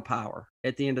veto power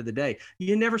at the end of the day.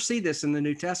 You never see this in the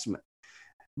New Testament,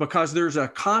 because there's a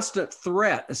constant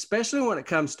threat, especially when it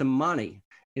comes to money.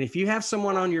 And if you have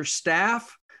someone on your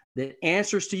staff that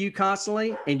answers to you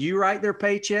constantly and you write their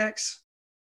paychecks,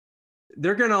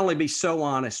 they're going to only be so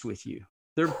honest with you.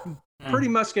 They're pretty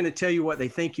much going to tell you what they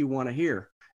think you want to hear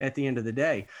at the end of the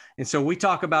day. And so we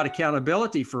talk about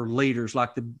accountability for leaders,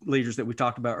 like the leaders that we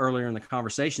talked about earlier in the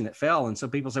conversation that fell. And so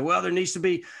people say, well, there needs to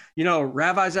be,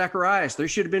 Rabbi Zacharias, there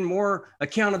should have been more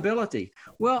accountability.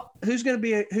 Well, who's going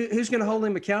to hold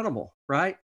him accountable,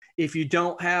 right? If you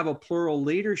don't have a plural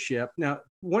leadership. Now,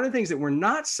 one of the things that we're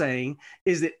not saying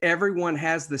is that everyone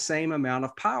has the same amount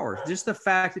of power. Just the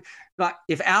fact that, like,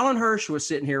 if Alan Hirsch was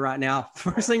sitting here right now,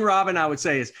 first thing Rob and I would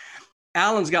say is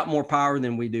Alan's got more power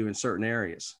than we do in certain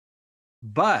areas,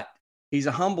 but he's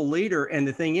a humble leader. And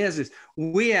the thing is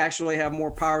we actually have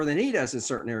more power than he does in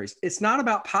certain areas. It's not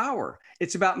about power.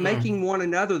 It's about making one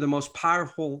another the most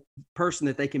powerful person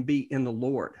that they can be in the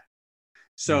Lord.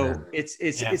 So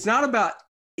it's not about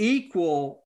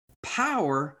equal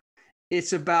power.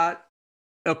 It's about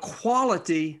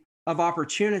equality of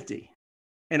opportunity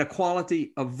and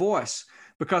equality of voice,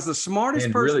 because the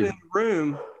smartest person in the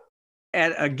room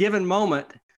at a given moment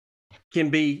can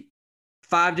be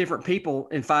 5 different people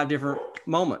in 5 different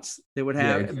moments that would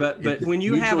have, but when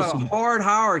you have a hard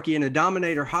hierarchy and a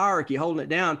dominator hierarchy holding it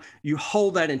down, you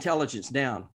hold that intelligence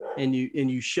down and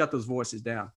you shut those voices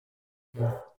down.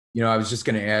 You know, I was just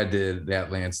going to add to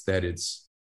that, Lance, that it's,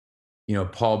 you know,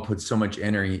 Paul put so much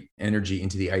energy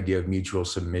into the idea of mutual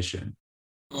submission.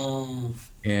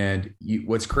 And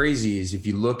what's crazy is if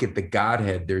you look at the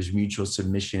Godhead, there's mutual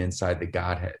submission inside the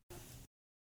Godhead.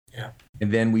 Yeah.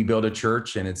 And then we build a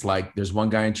church and it's like there's one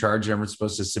guy in charge and everyone's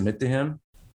supposed to submit to him.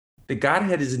 The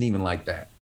Godhead isn't even like that.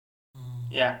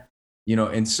 Yeah. You know,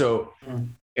 and so,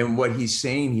 and what he's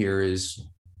saying here is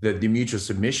that the mutual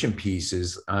submission piece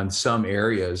is on some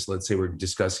areas, let's say we're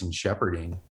discussing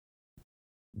shepherding,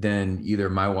 then either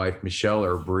my wife, Michelle,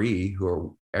 or Bree, who are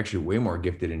actually way more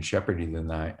gifted in shepherding than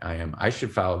I am, I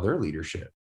should follow their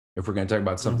leadership. If we're going to talk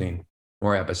about something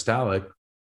more apostolic,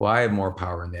 well, I have more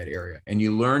power in that area. And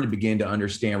you learn to begin to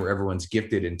understand where everyone's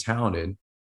gifted and talented,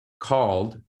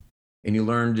 called, and you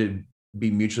learn to be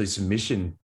mutually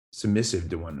submissive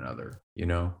to one another, you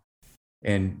know?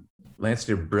 And Lance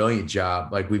did a brilliant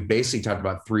job. Like, we've basically talked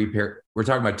about we're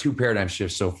talking about 2 paradigm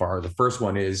shifts so far. The first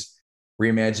one is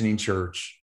reimagining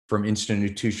church from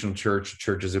institutional church to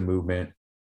church as a movement.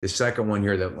 The second one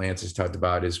here that Lance has talked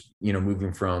about is, you know,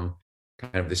 moving from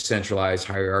kind of the centralized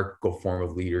hierarchical form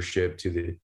of leadership to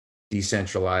the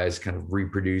decentralized kind of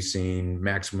reproducing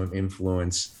maximum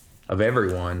influence of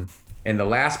everyone. And the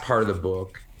last part of the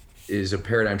book is a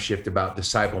paradigm shift about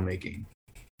disciple making.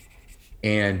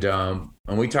 And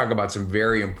we talk about some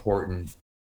very important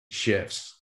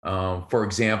shifts. For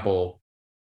example,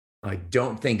 like,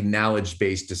 don't think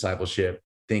knowledge-based discipleship,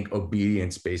 think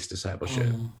obedience-based discipleship.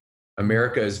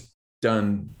 America has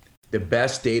done the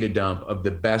best data dump of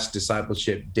the best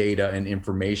discipleship data and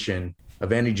information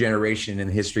of any generation in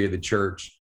the history of the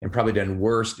church, and probably done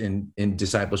worse in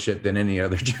discipleship than any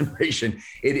other generation.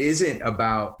 It isn't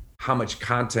about how much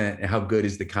content and how good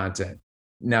is the content.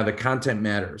 Now, the content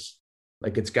matters.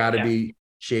 Like, it's got to be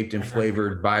shaped and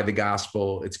flavored by the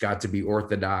gospel. It's got to be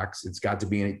orthodox. It's got to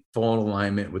be in full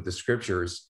alignment with the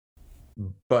scriptures.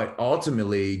 But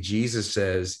ultimately, Jesus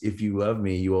says, if you love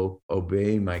me, you will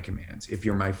obey my commands. If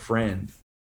you're my friend,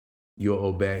 you'll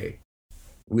obey.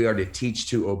 We are to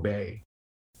teach to obey.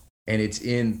 And it's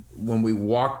in when we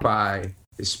walk by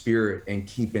the Spirit and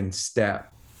keep in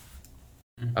step.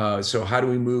 So how do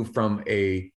we move from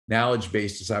a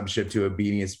knowledge-based discipleship to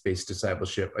obedience-based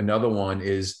discipleship? Another one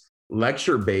is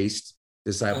lecture-based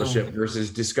discipleship versus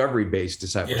discovery-based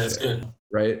discipleship,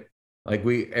 right? Like,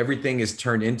 everything is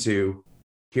turned into,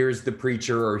 here's the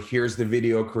preacher, or here's the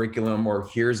video curriculum, or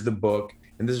here's the book,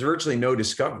 and there's virtually no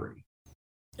discovery.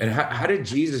 And how did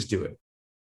Jesus do it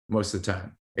most of the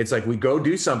time? It's like we go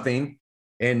do something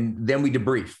and then we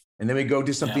debrief, and then we go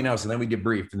do something else and then we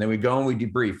debrief, and then we go and we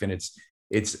debrief, and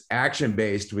it's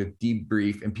action-based with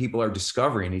debrief, and people are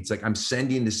discovering. It's like, I'm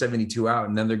sending the 72 out,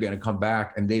 and then they're going to come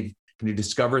back and they've going to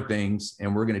discover things,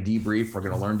 and we're going to debrief. We're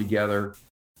going to learn together.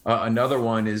 Another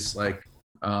one is like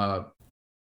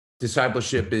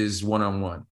discipleship is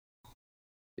one-on-one.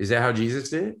 Is that how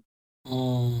Jesus did it?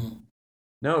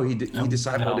 No, he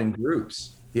discipled in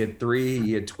groups. He had 3,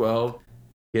 he had 12,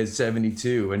 he had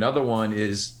 72. Another one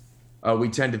is we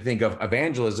tend to think of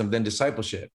evangelism, then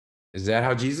discipleship. Is that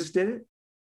how Jesus did it?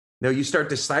 No, you start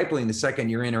discipling the second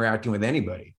you're interacting with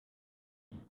anybody.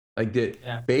 Like,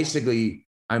 basically,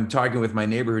 I'm talking with my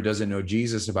neighbor who doesn't know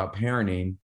Jesus about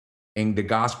parenting, and the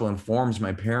gospel informs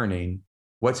my parenting.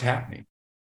 What's happening?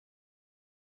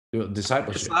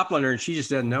 Discipleship. Discipling her, and she just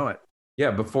doesn't know it.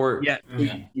 Yeah, before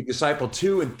you disciple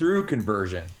to and through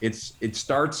conversion. It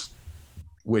starts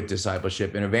with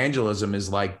discipleship, and evangelism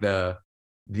is like the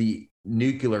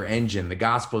nuclear engine. The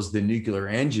gospel is the nuclear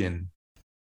engine.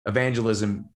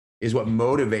 Evangelism is what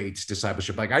motivates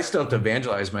discipleship. Like, I still have to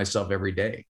evangelize myself every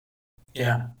day.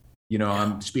 Yeah. You know,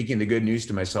 I'm speaking the good news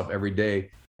to myself every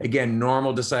day. Again,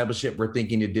 normal discipleship, we're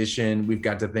thinking addition. We've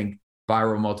got to think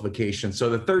viral multiplication. So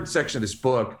the third section of this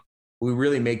book, we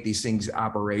really make these things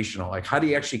operational. Like, how do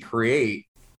you actually create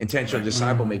intentional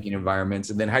disciple making environments.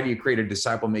 And then how do you create a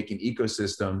disciple making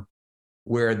ecosystem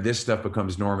where this stuff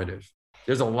becomes normative?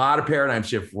 There's a lot of paradigm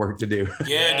shift work to do.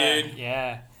 Yeah, dude.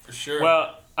 Yeah. For sure.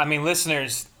 Well, I mean,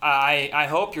 listeners, I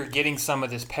hope you're getting some of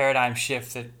this paradigm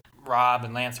shift that Rob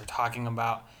and Lance are talking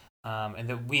about, and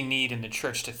that we need in the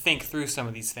church to think through some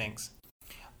of these things.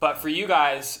 But for you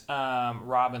guys,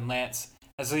 Rob and Lance,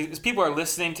 as people are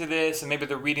listening to this and maybe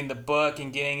they're reading the book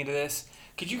and getting into this,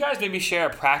 could you guys maybe share a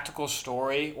practical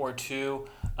story or two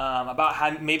about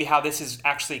how this has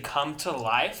actually come to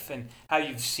life and how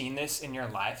you've seen this in your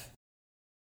life?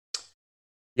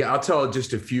 Yeah, I'll tell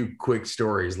just a few quick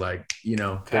stories, like,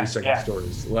 30-second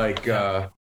stories. Like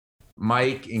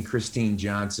Mike and Christine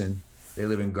Johnson, they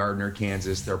live in Gardner,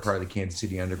 Kansas. They're part of the Kansas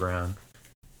City Underground.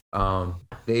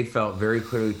 They felt very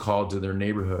clearly called to their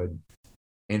neighborhood.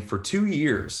 And for 2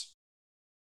 years,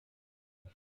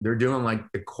 they're doing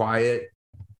like the quiet,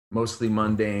 mostly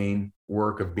mundane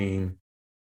work of being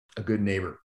a good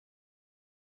neighbor.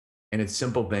 And it's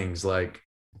simple things like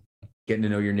getting to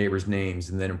know your neighbors' names,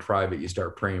 and then in private, you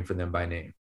start praying for them by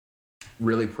name.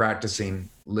 Really practicing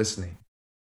listening,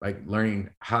 like learning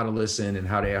how to listen and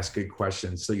how to ask good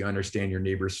questions so you understand your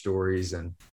neighbors' stories.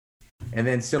 And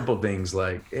then simple things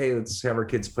like, hey, let's have our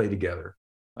kids play together.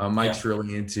 Mike's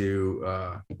really into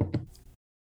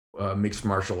mixed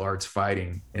martial arts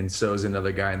fighting, and so is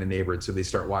another guy in the neighborhood. So they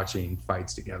start watching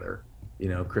fights together.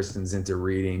 Kristen's into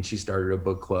reading. She started a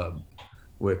book club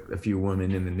with a few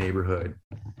women in the neighborhood.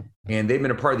 And they've been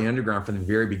a part of the Underground from the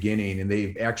very beginning, and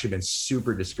they've actually been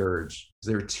super discouraged.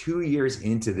 They're 2 years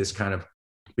into this kind of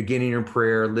beginning in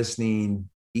prayer, listening,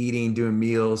 eating, doing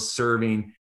meals,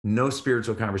 serving, no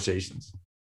spiritual conversations.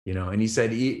 And he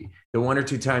said the one or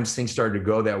two times things started to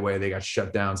go that way, they got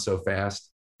shut down so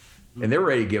fast, and they were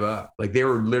ready to give up. Like they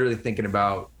were literally thinking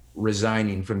about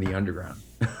resigning from the Underground.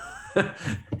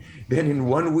 Then in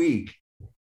 1 week,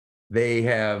 they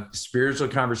have spiritual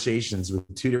conversations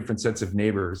with two different sets of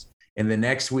neighbors. And the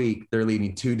next week, they're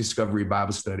leading 2 Discovery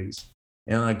Bible studies.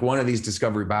 And like one of these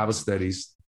Discovery Bible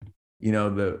studies,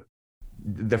 the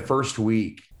first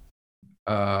week,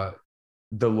 the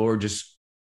Lord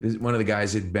one of the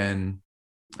guys had been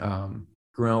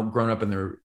grown up in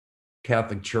the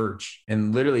Catholic Church.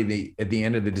 And literally at the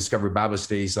end of the Discovery Bible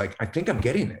study, he's like, I think I'm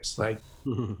getting this. Like,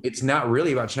 it's not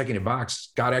really about checking a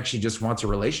box. God actually just wants a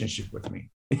relationship with me.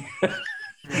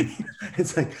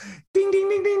 It's like ding, ding,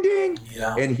 ding, ding, ding.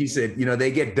 Yeah. And he said,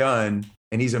 they get done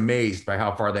and he's amazed by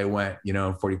how far they went,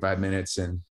 in 45 minutes.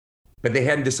 But they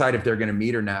hadn't decided if they're going to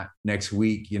meet or not next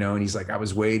week, and he's like, I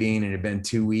was waiting and it had been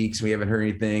 2 weeks. And we haven't heard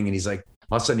anything. And he's like,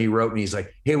 all of a sudden he wrote me, he's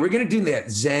like, hey, we're going to do that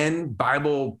Zen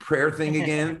Bible prayer thing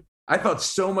again. I felt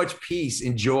so much peace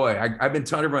and joy. I've been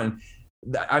telling everyone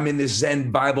I'm in this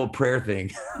Zen Bible prayer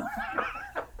thing.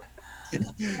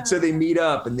 So they meet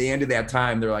up, and the end of that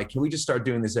time, they're like, can we just start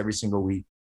doing this every single week?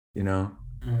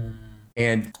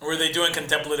 And were they doing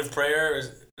contemplative prayer?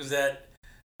 Is that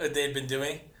what they'd been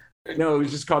doing? No, it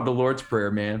was just called the Lord's Prayer,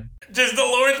 man. Just the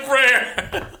Lord's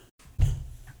Prayer.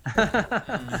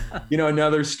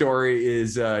 Another story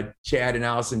is Chad and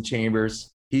Allison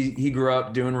Chambers. He grew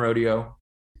up doing rodeo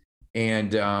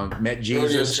and met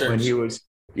Jesus when he was,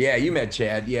 you met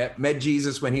Chad. Yeah, met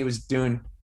Jesus when he was doing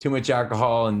too much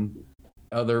alcohol and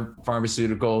other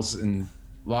pharmaceuticals and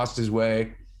lost his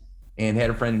way, and had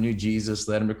a friend who knew Jesus,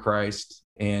 led him to Christ,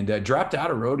 and dropped out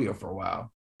of rodeo for a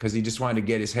while because he just wanted to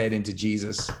get his head into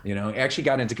Jesus. Actually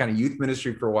got into kind of youth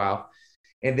ministry for a while.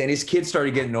 And then his kids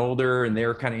started getting older and they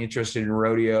were kind of interested in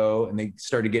rodeo, and they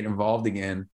started getting involved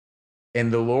again.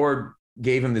 And the Lord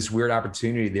gave him this weird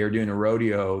opportunity. They were doing a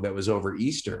rodeo that was over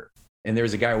Easter. And there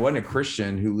was a guy who wasn't a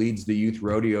Christian who leads the Youth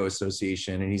Rodeo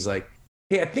Association. And he's like,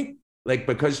 hey, I think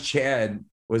because Chad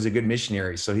was a good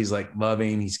missionary, so he's like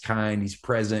loving, he's kind, he's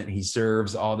present, he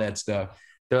serves, all that stuff.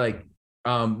 They're like,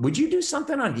 would you do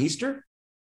something on Easter?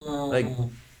 Like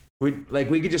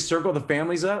we could just circle the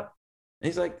families up? And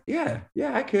he's like, yeah,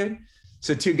 I could.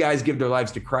 So 2 guys give their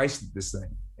lives to Christ at this thing.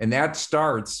 And that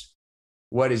starts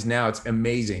what is now, it's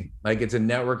amazing. Like it's a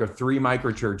network of 3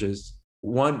 micro churches.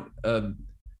 One,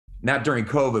 not during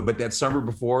COVID, but that summer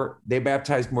before, they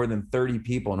baptized more than 30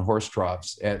 people in horse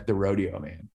troughs at the rodeo,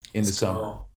 man, in the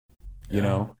summer.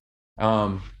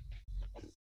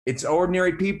 It's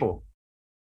ordinary people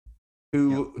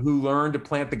who learn to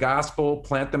plant the gospel,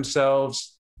 plant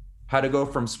themselves, how to go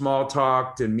from small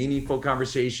talk to meaningful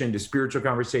conversation to spiritual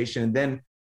conversation, and then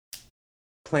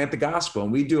plant the gospel.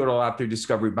 And we do it a lot through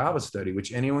Discovery Bible Study,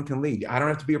 which anyone can lead. I don't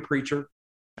have to be a preacher.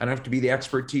 I don't have to be the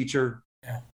expert teacher.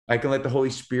 Yeah. I can let the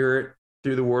Holy Spirit,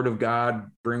 through the Word of God,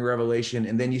 bring revelation.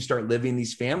 And then you start living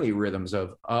these family rhythms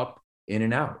of up, in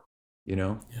and out,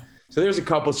 Yeah. So there's a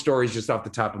couple stories just off the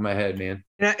top of my head, man.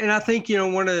 And I think,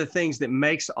 one of the things that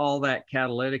makes all that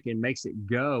catalytic and makes it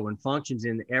go and functions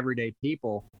in everyday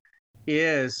people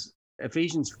is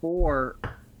Ephesians 4.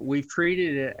 We've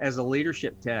treated it as a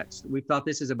leadership text. We thought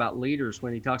this is about leaders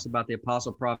when he talks about the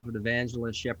apostle, prophet,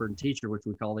 evangelist, shepherd, and teacher, which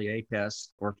we call the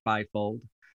APES or fivefold.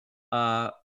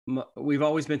 We've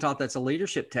always been taught that's a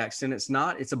leadership text, and it's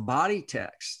not. It's a body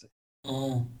text.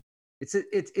 Oh.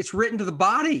 It's written to the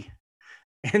body.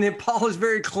 And then Paul is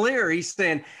very clear. He's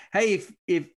saying, hey,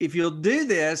 if you'll do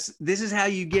this, this is how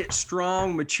you get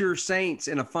strong, mature saints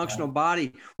in a functional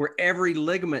body where every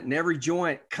ligament and every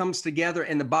joint comes together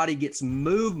and the body gets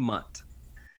movement.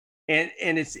 And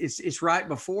it's right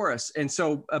before us. And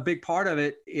so a big part of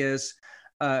it is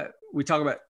we talk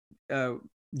about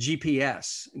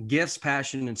GPS, gifts,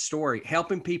 passion, and story,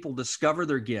 helping people discover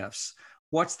their gifts.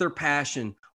 What's their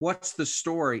passion? What's the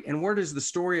story? And where does the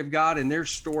story of God and their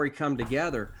story come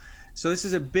together? So this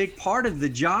is a big part of the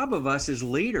job of us as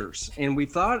leaders. And we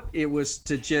thought it was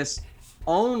to just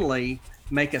only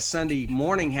make a Sunday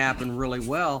morning happen really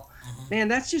well. Man,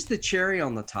 that's just the cherry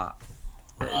on the top.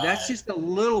 That's just a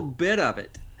little bit of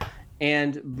it.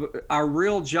 And our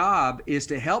real job is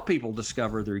to help people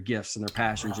discover their gifts and their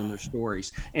passions and their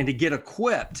stories, and to get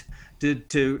equipped to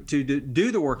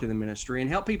do the work of the ministry and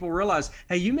help people realize,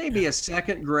 hey, you may be a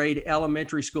second grade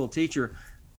elementary school teacher,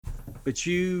 but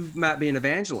you might be an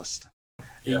evangelist.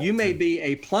 Yeah. You may be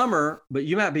a plumber, but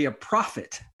you might be a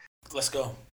prophet. Let's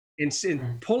go. And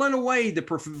pulling away the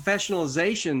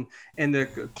professionalization and the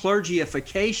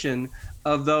clergyification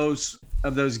of those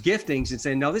giftings and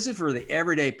saying, no, this is for the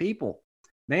everyday people.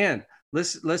 Man,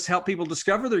 let's help people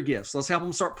discover their gifts. Let's help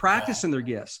them start practicing their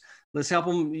gifts. Let's help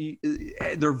them,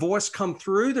 their voice come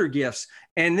through their gifts.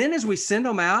 And then as we send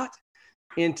them out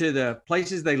into the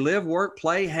places they live, work,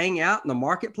 play, hang out in the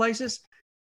marketplaces,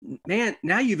 man,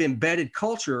 now you've embedded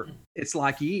culture. It's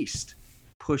like yeast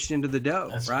pushed into the dough,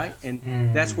 that's right?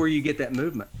 And that's where you get that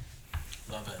movement.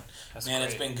 Love it. That's man, great.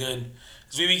 It's been good.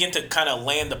 As we begin to kind of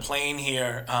land the plane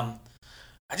here,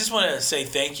 I just want to say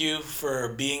thank you for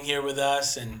being here with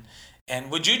us. And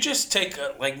would you just take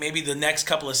maybe the next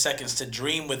couple of seconds to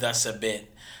dream with us a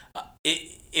bit?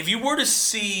 If you were to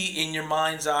see in your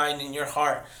mind's eye and in your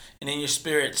heart and in your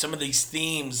spirit some of these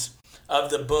themes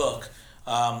of the book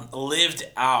lived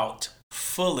out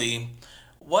fully,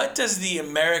 what does the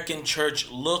American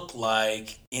church look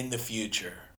like in the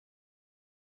future?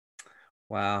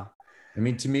 Wow. I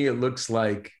mean, to me, it looks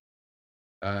like,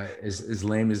 as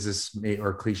lame as this may,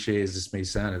 or cliche as this may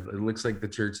sound, it looks like the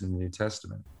church in the New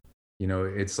Testament.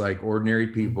 It's like ordinary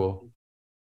people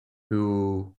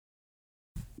who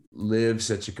live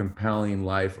such a compelling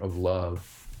life of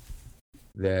love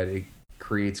that it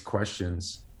creates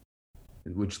questions,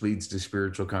 which leads to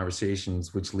spiritual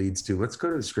conversations, which leads to, let's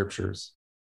go to the scriptures.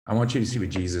 I want you to see what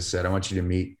Jesus said. I want you to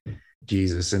meet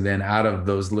Jesus. And then out of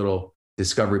those little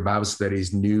Discovery Bible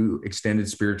studies, new extended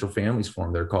spiritual families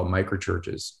form. They're called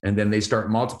microchurches. And then they start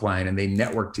multiplying and they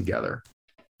network together.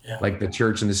 Yeah. Like the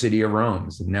church in the city of Rome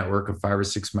is a network of 5 or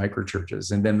 6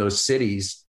 microchurches. And then those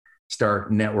cities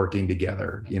start networking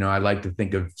together. I like to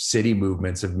think of city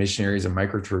movements of missionaries and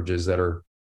microchurches that are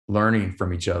learning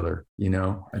from each other,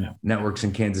 and networks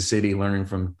in Kansas City, learning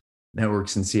from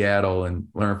networks in Seattle, and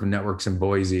learning from networks in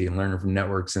Boise, and learning from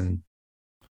networks and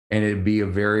it'd be a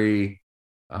very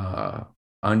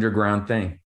underground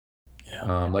thing.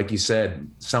 Yeah. Like you said,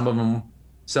 some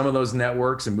of those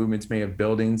networks and movements may have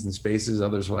buildings and spaces.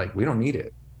 Others are like, we don't need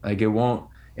it. Like it won't,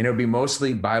 and it'll be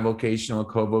mostly bivocational,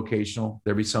 co-vocational.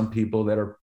 There'll be some people that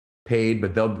are paid,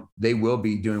 but they will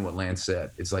be doing what Lance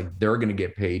said. It's like they're going to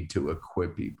get paid to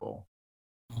equip people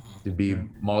to be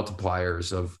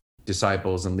multipliers of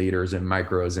disciples and leaders and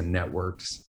micros and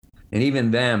networks. And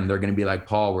even them, they're going to be like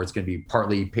Paul, where it's going to be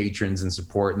partly patrons and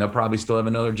support, and they'll probably still have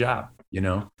another job.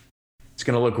 It's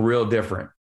going to look real different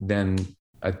than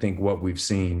I think what we've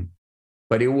seen,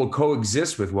 but it will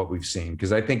coexist with what we've seen,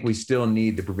 because I think we still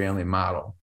need the prevailing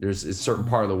model. There's a certain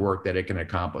part of the work that it can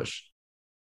accomplish.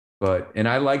 And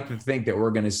I like to think that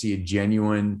we're going to see a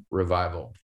genuine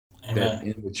revival. Amen. That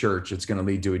in the church, it's going to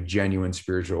lead to a genuine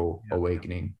spiritual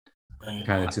awakening.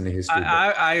 Kind of in the history.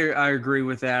 I agree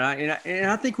with that.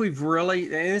 I think we've really,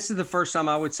 and this is the first time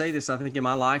I would say this, I think in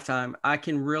my lifetime, I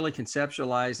can really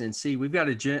conceptualize and see we've got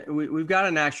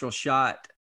an actual shot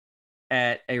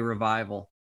at a revival.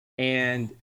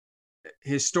 And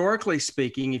historically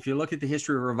speaking, if you look at the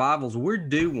history of revivals, we're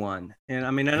due one. And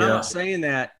I'm not saying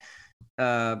that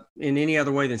in any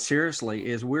other way than seriously,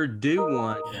 is we're due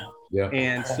one. Yeah.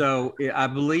 And so I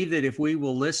believe that if we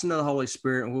will listen to the Holy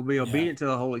Spirit and we'll be obedient to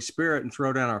the Holy Spirit and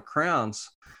throw down our crowns,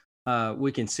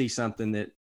 we can see something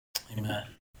that Amen.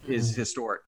 is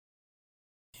historic.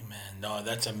 Amen. No,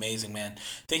 that's amazing, man.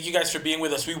 Thank you guys for being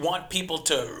with us. We want people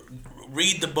to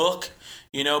read the book,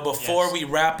 before we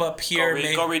wrap up here.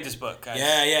 Go read this book, guys.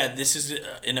 Yeah. This is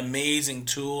an amazing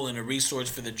tool and a resource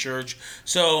for the church.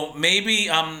 So maybe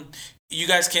you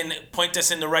guys can point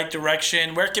us in the right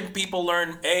direction. Where can people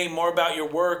learn, more about your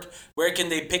work? Where can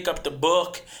they pick up the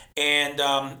book? And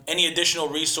any additional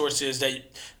resources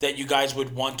that you guys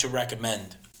would want to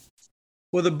recommend?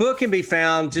 Well, the book can be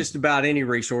found just about any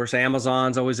resource.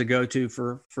 Amazon's always a go-to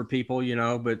for people,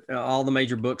 but all the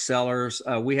major booksellers.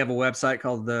 We have a website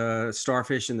called the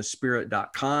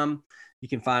starfishinthespirit.com. You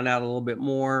can find out a little bit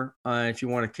more if you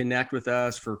want to connect with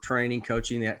us for training,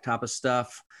 coaching, that type of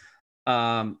stuff.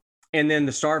 And then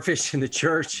the Starfish in the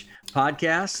Church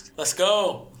podcast. Let's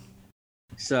go.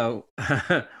 So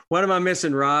what am I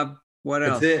missing, Rob? What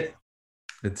else?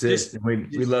 That's it.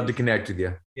 We'd love to connect with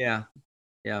you. Yeah.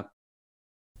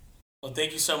 Well,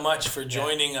 thank you so much for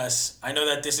joining us. I know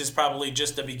that this is probably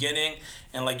just the beginning.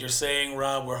 And like you're saying,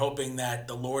 Rob, we're hoping that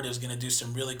the Lord is going to do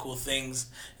some really cool things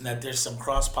and that there's some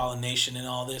cross-pollination in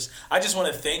all this. I just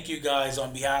want to thank you guys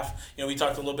on behalf, we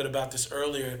talked a little bit about this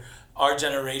earlier, our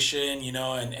generation,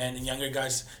 and younger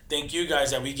guys. Thank you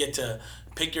guys that we get to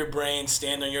pick your brain,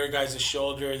 stand on your guys'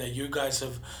 shoulder, that you guys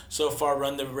have so far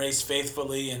run the race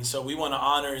faithfully. And so we want to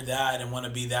honor that and want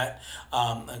to be that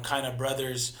kind of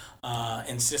brothers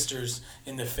and sisters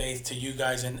in the faith to you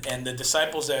guys and the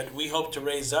disciples that we hope to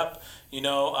raise up. We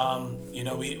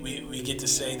get to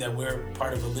say that we're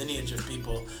part of a lineage of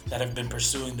people that have been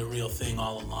pursuing the real thing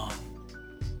all along.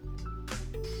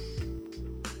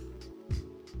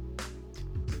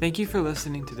 Thank you for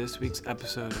listening to this week's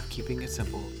episode of Keeping It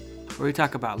Simple, where we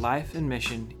talk about life and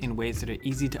mission in ways that are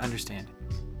easy to understand.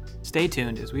 Stay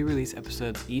tuned as we release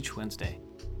episodes each Wednesday.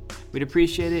 We'd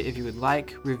appreciate it if you would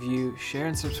like, review, share,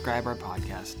 and subscribe our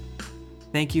podcast.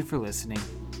 Thank you for listening.